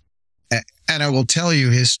see. And I will tell you,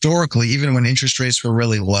 historically, even when interest rates were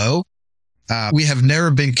really low, we have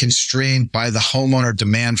never been constrained by the homeowner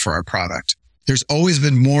demand for our product. There's always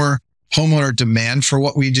been more homeowner demand for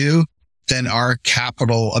what we do than our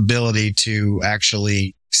capital ability to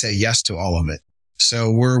actually say yes to all of it.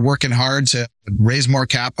 So we're working hard to raise more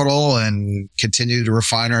capital and continue to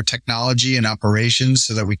refine our technology and operations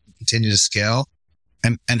so that we can continue to scale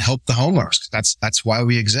and help the homeowners. That's why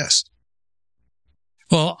we exist.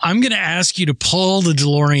 Well, I'm going to ask you to pull the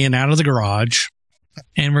DeLorean out of the garage,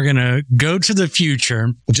 and we're going to go to the future.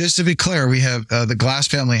 Just to be clear, we have the Glass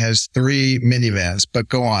family has 3 minivans, but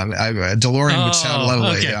go on. DeLorean would sound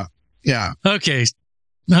lovely. Okay. Yeah. Okay.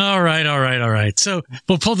 All right. So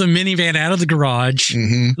we'll pull the minivan out of the garage.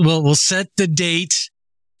 Mm-hmm. We'll set the date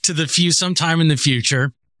to sometime in the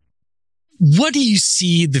future. What do you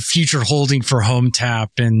see the future holding for Hometap?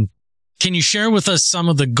 And can you share with us some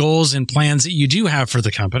of the goals and plans that you do have for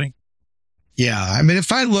the company? Yeah. I mean,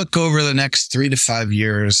 if I look over the next 3 to 5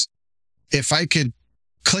 years, if I could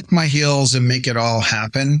click my heels and make it all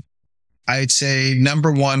happen, I'd say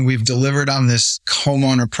number one, we've delivered on this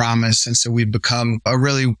homeowner promise. And so we've become a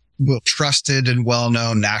really trusted and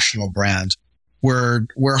well-known national brand where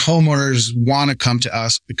homeowners want to come to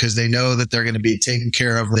us because they know that they're going to be taken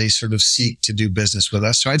care of. They sort of seek to do business with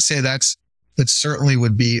us. So I'd say that certainly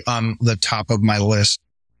would be on the top of my list.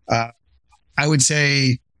 I would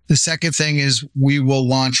say the second thing is we will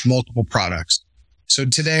launch multiple products. So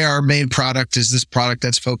today our main product is this product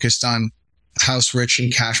that's focused on house rich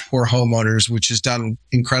and cash poor homeowners, which has done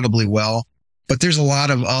incredibly well. But there's a lot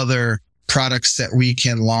of other products that we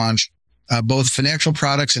can launch, both financial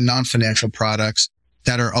products and non-financial products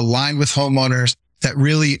that are aligned with homeowners that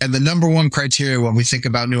really, and the number one criteria when we think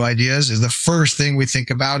about new ideas is the first thing we think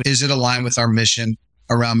about, is it aligned with our mission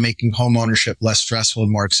around making homeownership less stressful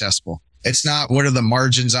and more accessible? It's not what are the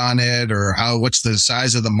margins on it or what's the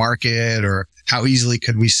size of the market or how easily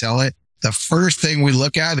could we sell it? The first thing we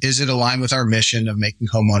look at, is it aligned with our mission of making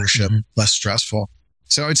homeownership less stressful?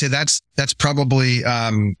 So I would say that's probably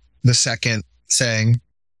the second thing.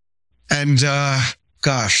 And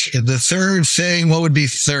the third thing, what would be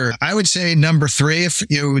third? I would say number 3, if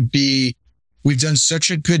it would be, we've done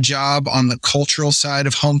such a good job on the cultural side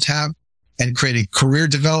of Hometap and creating career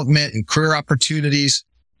development and career opportunities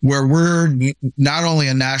where we're not only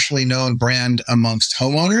a nationally known brand amongst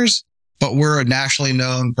homeowners, but we're a nationally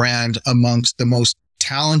known brand amongst the most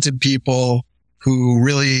talented people who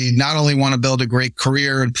really not only want to build a great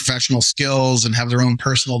career and professional skills and have their own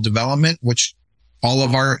personal development, which all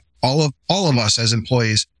of us as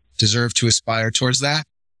employees deserve to aspire towards that,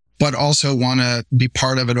 but also want to be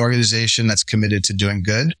part of an organization that's committed to doing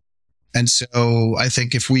good. And so I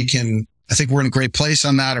think I think we're in a great place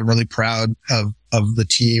on that. I'm really proud of the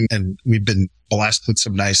team, and we've been blessed with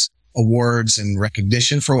some nice awards and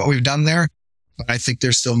recognition for what we've done there. But I think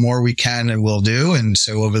there's still more we can and will do. And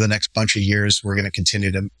so over the next bunch of years, we're going to continue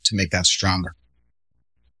to make that stronger.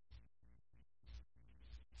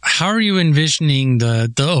 How are you envisioning the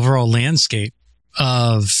overall landscape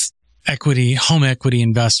of home equity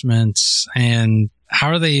investments, and how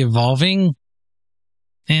are they evolving?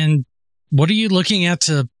 And what are you looking at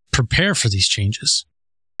to prepare for these changes?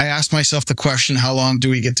 I asked myself the question, how long do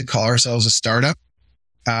we get to call ourselves a startup?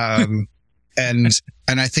 And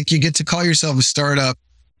I think you get to call yourself a startup,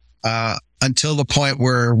 until the point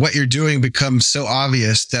where what you're doing becomes so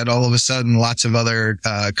obvious that all of a sudden lots of other,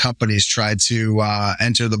 companies try to,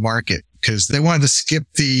 enter the market because they wanted to skip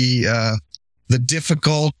the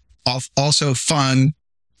difficult, also fun,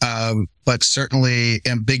 but certainly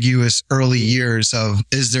ambiguous early years of,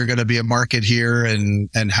 is there going to be a market here and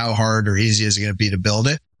how hard or easy is it going to be to build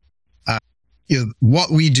it?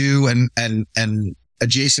 What we do and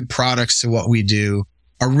adjacent products to what we do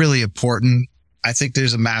are really important. I think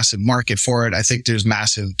there's a massive market for it. I think there's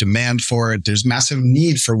massive demand for it. There's massive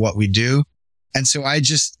need for what we do. And so I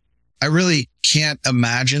really can't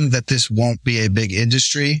imagine that this won't be a big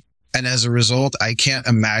industry. And as a result, I can't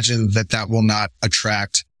imagine that will not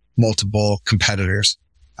attract multiple competitors,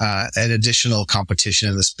 and additional competition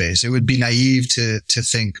in the space. It would be naive to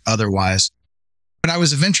think otherwise. When I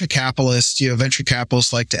was a venture capitalist, venture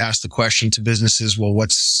capitalists like to ask the question to businesses, well,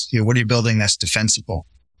 what are you building that's defensible?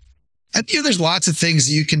 And, there's lots of things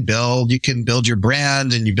that you can build. You can build your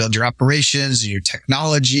brand and you build your operations and your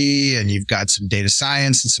technology, and you've got some data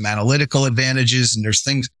science and some analytical advantages. And there's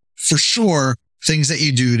things for sure, things that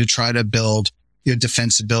you do to try to build your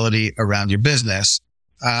defensibility around your business.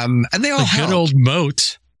 And they all help. Good old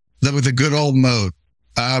moat. The good old moat.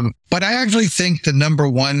 But I actually think the number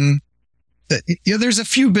one, there's a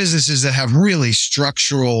few businesses that have really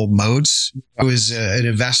structural moats. I was an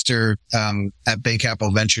investor at Bay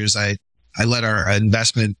Capital Ventures. I led our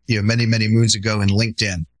investment many, many moons ago in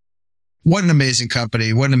LinkedIn. What an amazing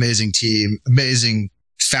company. What an amazing team. Amazing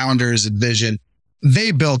founders and vision.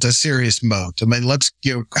 They built a serious moat. I mean,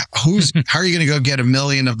 how are you going to go get 1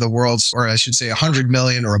 million of the world's, or I should say 100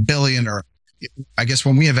 million or 1 billion, or I guess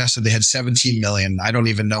when we invested, they had 17 million. I don't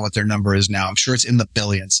even know what their number is now. I'm sure it's in the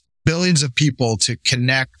billions. Billions of people to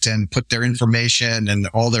connect and put their information and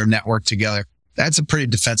all their network together. That's a pretty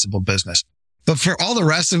defensible business. But for all the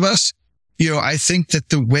rest of us, I think that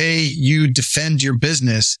the way you defend your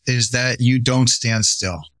business is that you don't stand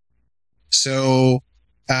still. So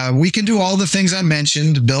we can do all the things I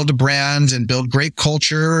mentioned, build a brand and build great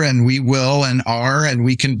culture, and we will and are, and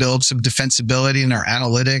we can build some defensibility in our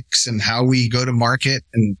analytics and how we go to market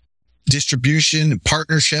and distribution and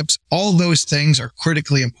partnerships. All those things are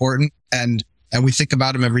critically important, and we think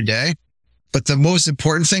about them every day. But the most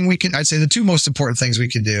important thing I'd say the two most important things we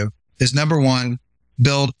can do is, number one,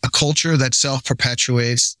 build a culture that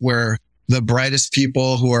self-perpetuates, where the brightest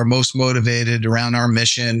people who are most motivated around our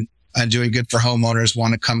mission and doing good for homeowners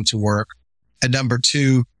want to come to work. And number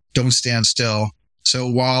two, don't stand still. So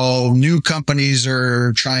while new companies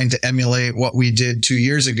are trying to emulate what we did 2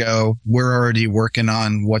 years ago, we're already working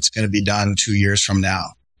on what's going to be done 2 years from now.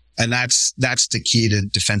 And that's the key to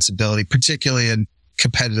defensibility, particularly in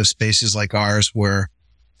competitive spaces like ours, where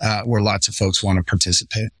lots of folks want to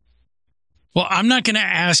participate. Well, I'm not going to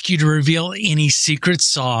ask you to reveal any secret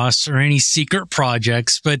sauce or any secret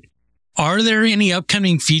projects, but are there any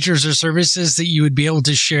upcoming features or services that you would be able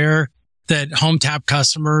to share that Hometap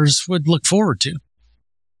customers would look forward to?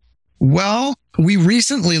 Well, we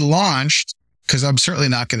recently launched, because I'm certainly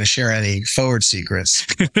not going to share any forward secrets.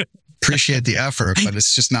 Appreciate the effort, but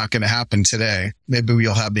it's just not going to happen today. Maybe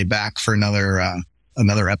you'll have me back for another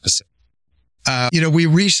episode. We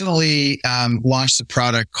recently launched a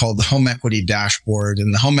product called the Home Equity Dashboard,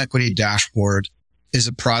 and the Home Equity Dashboard is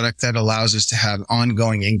a product that allows us to have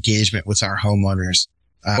ongoing engagement with our homeowners.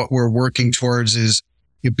 What we're working towards is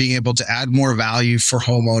being able to add more value for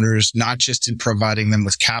homeowners, not just in providing them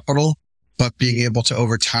with capital, but being able to,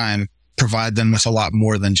 over time, provide them with a lot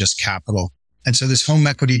more than just capital. And so this Home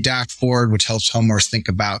Equity Dashboard, which helps homeowners think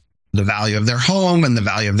about the value of their home and the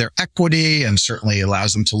value of their equity, and certainly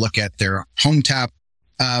allows them to look at their Hometap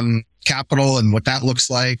capital and what that looks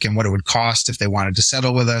like and what it would cost if they wanted to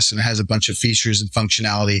settle with us. And it has a bunch of features and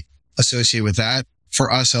functionality associated with that.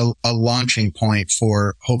 For us, a launching point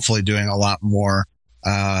for hopefully doing a lot more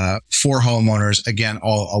for homeowners, again,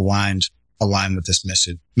 all aligned with this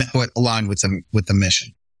mission, aligned with the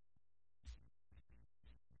mission.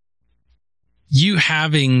 You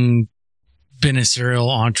having been a serial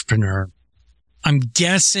entrepreneur, I'm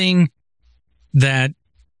guessing that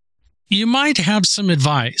you might have some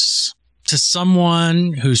advice to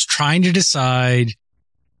someone who's trying to decide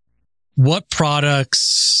what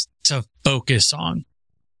products to focus on.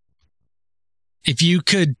 If you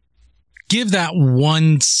could give that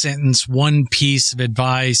one sentence, one piece of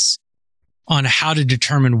advice on how to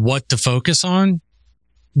determine what to focus on,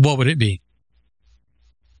 what would it be?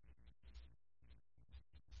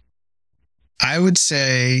 I would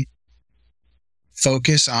say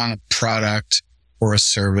focus on a product or a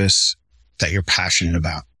service that you're passionate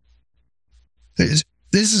about. This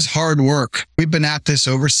is hard work. We've been at this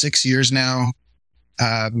over 6 years now.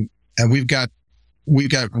 And we've got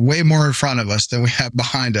way more in front of us than we have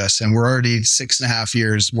behind us. And we're already 6.5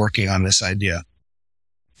 years working on this idea.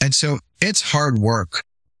 And so it's hard work,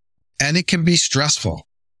 and it can be stressful.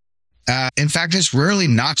 In fact, it's rarely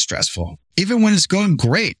not stressful. Even when it's going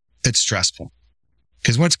great, it's stressful.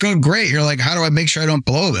 Because when it's going great, you're like, how do I make sure I don't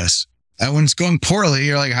blow this? And when it's going poorly,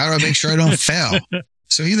 you're like, how do I make sure I don't fail?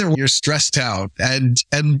 So either you're stressed out and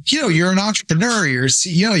you're an entrepreneur, you're a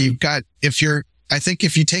CEO, I think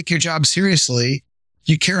if you take your job seriously,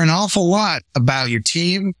 you care an awful lot about your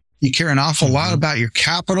team. You care an awful lot about your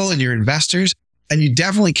capital and your investors, and you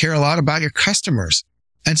definitely care a lot about your customers.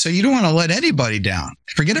 And so you don't want to let anybody down.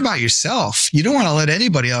 Forget about yourself. You don't want to let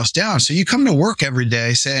anybody else down. So you come to work every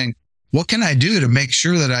day saying, what can I do to make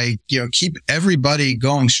sure that I, keep everybody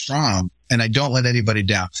going strong? and I don't let anybody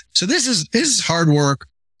down. So this is hard work.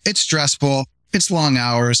 It's stressful. It's long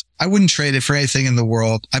hours. I wouldn't trade it for anything in the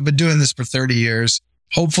world. I've been doing this for 30 years.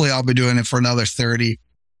 Hopefully I'll be doing it for another 30.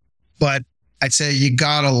 But I'd say you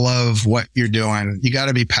gotta love what you're doing. You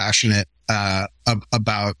gotta be passionate,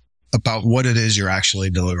 about what it is you're actually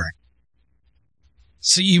delivering.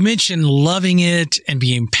 So you mentioned loving it and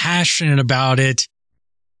being passionate about it.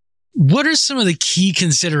 What are some of the key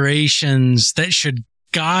considerations that should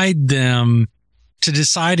guide them to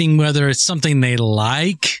deciding whether it's something they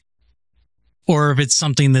like or if it's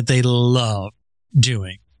something that they love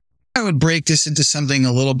doing? I would break this into something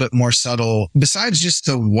a little bit more subtle. Besides just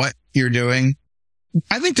the what you're doing,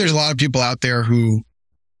 I think there's a lot of people out there who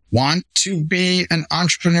want to be an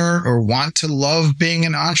entrepreneur or want to love being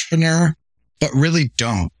an entrepreneur, but really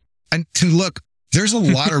don't. And look, there's a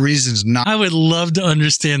lot of reasons not. I would love to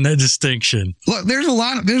understand that distinction. Look, there's a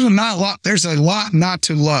lot not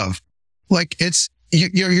to love. Like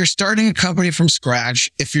you're starting a company from scratch.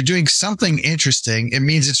 If you're doing something interesting, it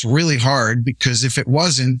means it's really hard, because if it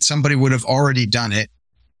wasn't, somebody would have already done it.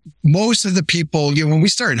 Most of the people, when we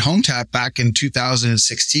started Hometap back in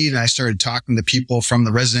 2016, I started talking to people from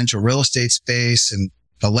the residential real estate space and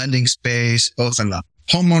the lending space, both on the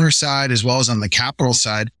homeowner side as well as on the capital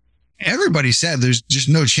side. Everybody said there's just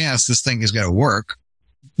no chance this thing is going to work.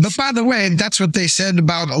 But by the way, that's what they said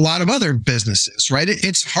about a lot of other businesses, right?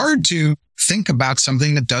 It's hard to think about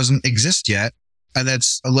something that doesn't exist yet. And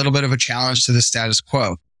that's a little bit of a challenge to the status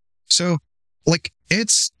quo. So like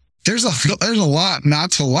there's a lot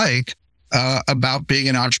not to like, about being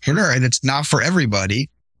an entrepreneur, and it's not for everybody.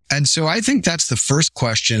 And so I think that's the first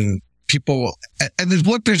question people, and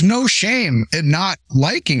look, there's no shame in not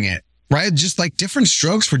liking it, right? Just like different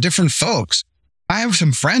strokes for different folks. I have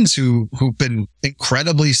some friends who've been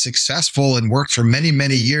incredibly successful and worked for many,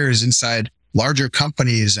 many years inside larger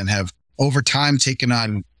companies and have over time taken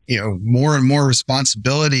on, more and more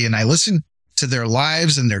responsibility. And I listen to their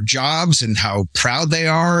lives and their jobs and how proud they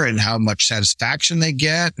are and how much satisfaction they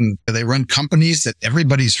get. And they run companies that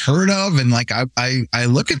everybody's heard of. And like, I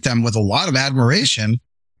look at them with a lot of admiration.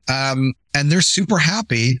 And they're super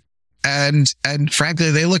happy. And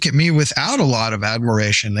frankly, they look at me without a lot of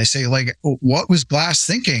admiration. They say, like, what was Glass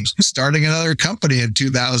thinking starting another company in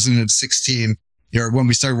 2016, when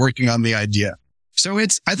we started working on the idea? So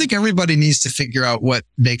I think everybody needs to figure out what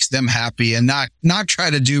makes them happy and not try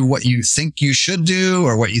to do what you think you should do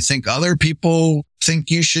or what you think other people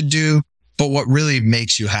think you should do, but what really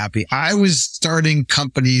makes you happy. I was starting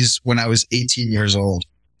companies when I was 18 years old.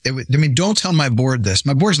 Don't tell my board this.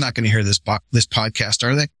 My board's not going to hear this podcast,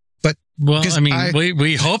 are they? But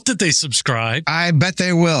we hope that they subscribe. I bet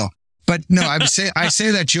they will. But no, I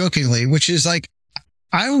say that jokingly, which is like,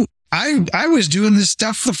 I was doing this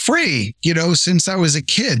stuff for free, since I was a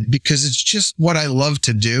kid, because it's just what I love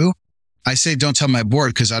to do. I say, don't tell my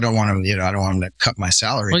board, because I don't want them, I don't want them to cut my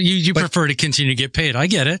salary. Well, you prefer to continue to get paid. I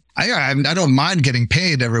get it. I don't mind getting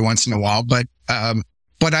paid every once in a while, but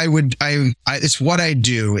it's what I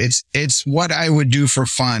do. It's what I would do for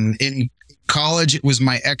fun. In college, it was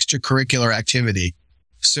my extracurricular activity.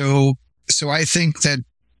 So I think that,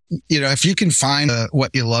 if you can find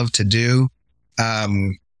what you love to do,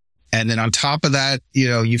 and then on top of that,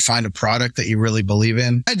 you find a product that you really believe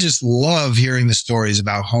in. I just love hearing the stories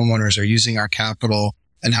about homeowners are using our capital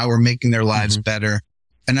and how we're making their lives better.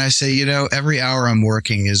 And I say, every hour I'm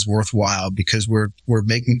working is worthwhile because we're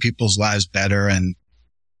making people's lives better. And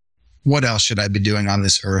what else should I be doing on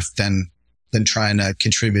this earth than trying to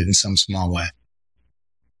contribute in some small way?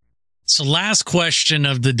 So last question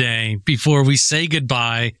of the day before we say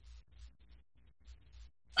goodbye.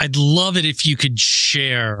 I'd love it if you could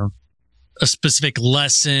share a specific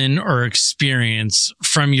lesson or experience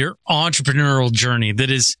from your entrepreneurial journey that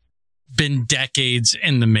has been decades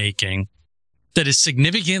in the making, that has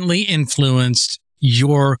significantly influenced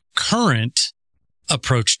your current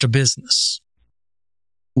approach to business.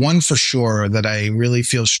 One for sure that I really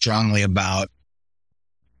feel strongly about,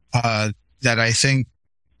 that I think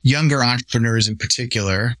younger entrepreneurs in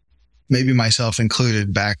particular, maybe myself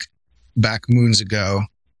included back moons ago,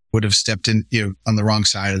 would have stepped in, on the wrong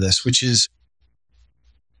side of this, which is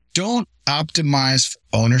don't optimize for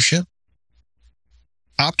ownership,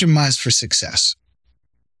 optimize for success.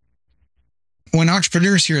 When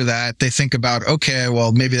entrepreneurs hear that, they think about, okay,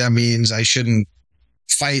 well, maybe that means I shouldn't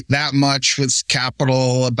fight that much with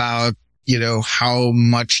capital about, how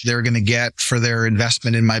much they're going to get for their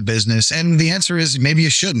investment in my business. And the answer is maybe you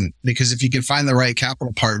shouldn't, because if you can find the right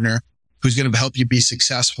capital partner who's going to help you be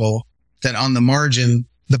successful, then on the margin,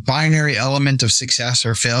 the binary element of success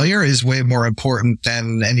or failure is way more important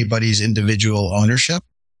than anybody's individual ownership.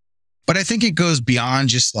 But I think it goes beyond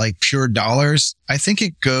just like pure dollars. I think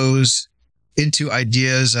it goes into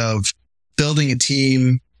ideas of building a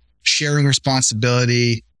team, sharing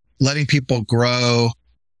responsibility, letting people grow.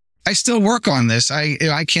 I still work on this.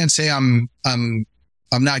 I can't say I'm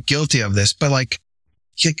not guilty of this, but like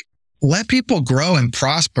let people grow and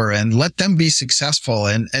prosper and let them be successful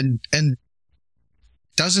and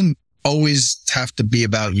doesn't always have to be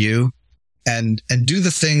about you. And do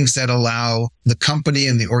the things that allow the company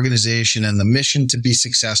and the organization and the mission to be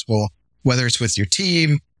successful, whether it's with your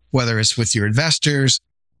team, whether it's with your investors,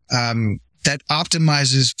 that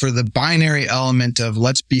optimizes for the binary element of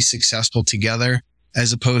let's be successful together,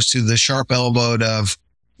 as opposed to the sharp elbowed of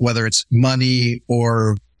whether it's money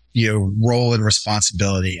or, role and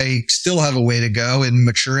responsibility. I still have a way to go in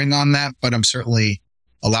maturing on that, but I'm certainly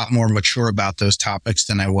a lot more mature about those topics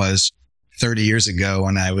than I was 30 years ago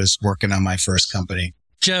when I was working on my first company.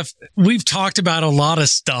 Jeff, we've talked about a lot of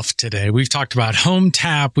stuff today. We've talked about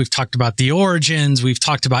Hometap. We've talked about the origins. We've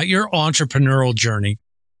talked about your entrepreneurial journey.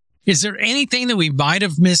 Is there anything that we might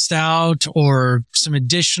have missed out or some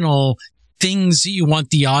additional things that you want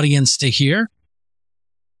the audience to hear?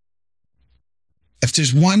 If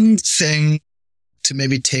there's one thing to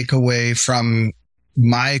maybe take away from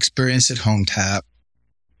my experience at Hometap,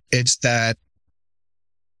 it's that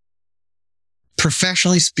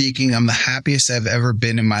professionally speaking, I'm the happiest I've ever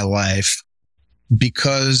been in my life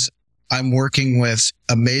because I'm working with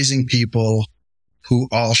amazing people who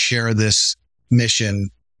all share this mission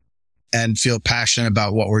and feel passionate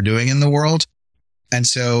about what we're doing in the world. And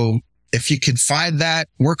so if you could find that,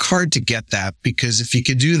 work hard to get that, because if you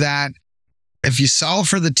could do that, if you solve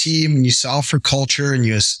for the team and you solve for culture and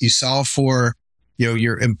you solve for,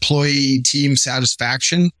 your employee team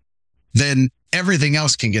satisfaction, then everything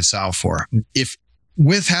else can get solved for. If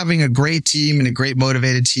with having a great team and a great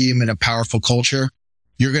motivated team and a powerful culture,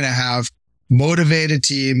 you're going to have motivated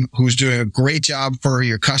team who's doing a great job for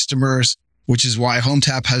your customers, which is why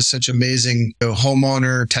Hometap has such amazing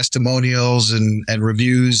homeowner testimonials and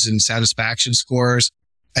reviews and satisfaction scores.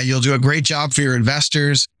 And you'll do a great job for your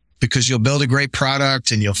investors because you'll build a great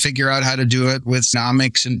product and you'll figure out how to do it with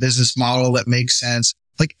economics and business model that makes sense.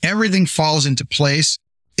 Like everything falls into place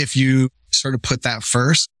if you sort of put that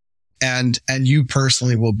first, and you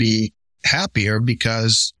personally will be happier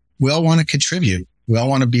because we all want to contribute. We all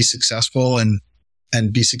want to be successful and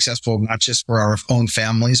be successful, not just for our own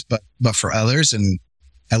families, but for others. And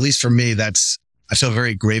at least for me, I feel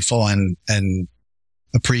very grateful and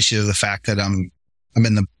appreciative of the fact that I'm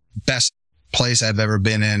in the best place I've ever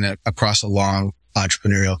been in across a long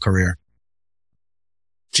entrepreneurial career.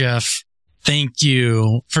 Jeff, thank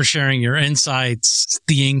you for sharing your insights,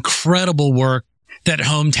 the incredible work that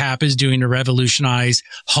Hometap is doing to revolutionize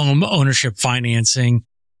home ownership financing.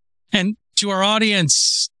 And to our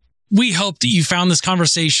audience, we hope that you found this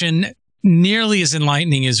conversation nearly as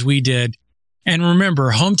enlightening as we did. And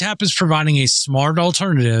remember, Hometap is providing a smart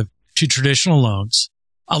alternative to traditional loans,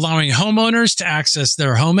 allowing homeowners to access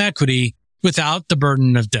their home equity without the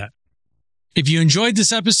burden of debt. If you enjoyed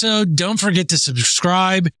this episode, don't forget to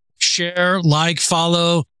subscribe, share, like,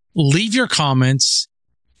 follow, leave your comments.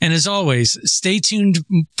 And as always, stay tuned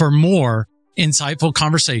for more insightful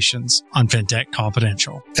conversations on FinTech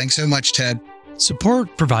Confidential. Thanks so much, Ted.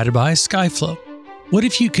 Support provided by Skyflow. What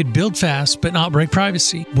if you could build fast but not break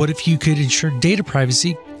privacy? What if you could ensure data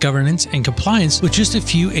privacy, governance, and compliance with just a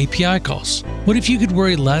few API calls? What if you could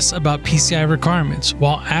worry less about PCI requirements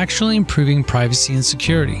while actually improving privacy and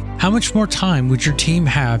security? How much more time would your team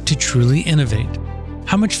have to truly innovate?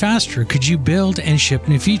 How much faster could you build and ship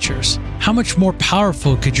new features? How much more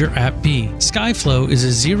powerful could your app be? Skyflow is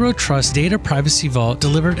a zero-trust data privacy vault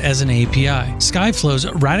delivered as an API.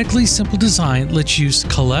 Skyflow's radically simple design lets you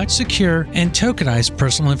collect, secure, and tokenize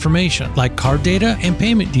personal information like card data and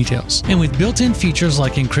payment details. And with built-in features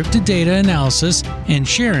like encrypted data analysis and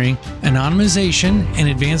sharing, anonymization, and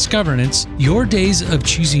advanced governance, your days of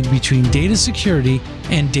choosing between data security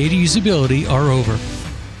and data usability are over.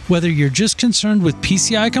 Whether you're just concerned with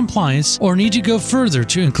PCI compliance or need to go further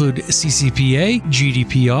to include CCPA,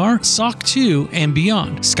 GDPR, SOC 2, and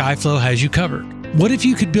beyond, Skyflow has you covered. What if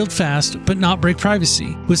you could build fast but not break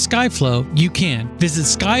privacy? With Skyflow, you can. Visit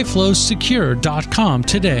skyflowsecure.com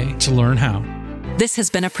today to learn how. This has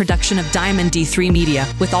been a production of Diamond D3 Media,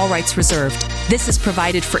 with all rights reserved. This is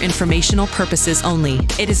provided for informational purposes only.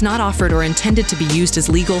 It is not offered or intended to be used as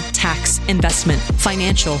legal, tax, investment,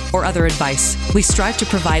 financial, or other advice. We strive to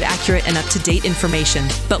provide accurate and up-to-date information,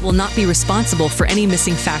 but will not be responsible for any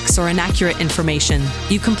missing facts or inaccurate information.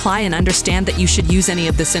 You comply and understand that you should use any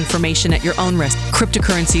of this information at your own risk.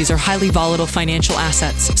 Cryptocurrencies are highly volatile financial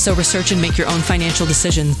assets, so research and make your own financial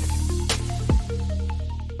decisions.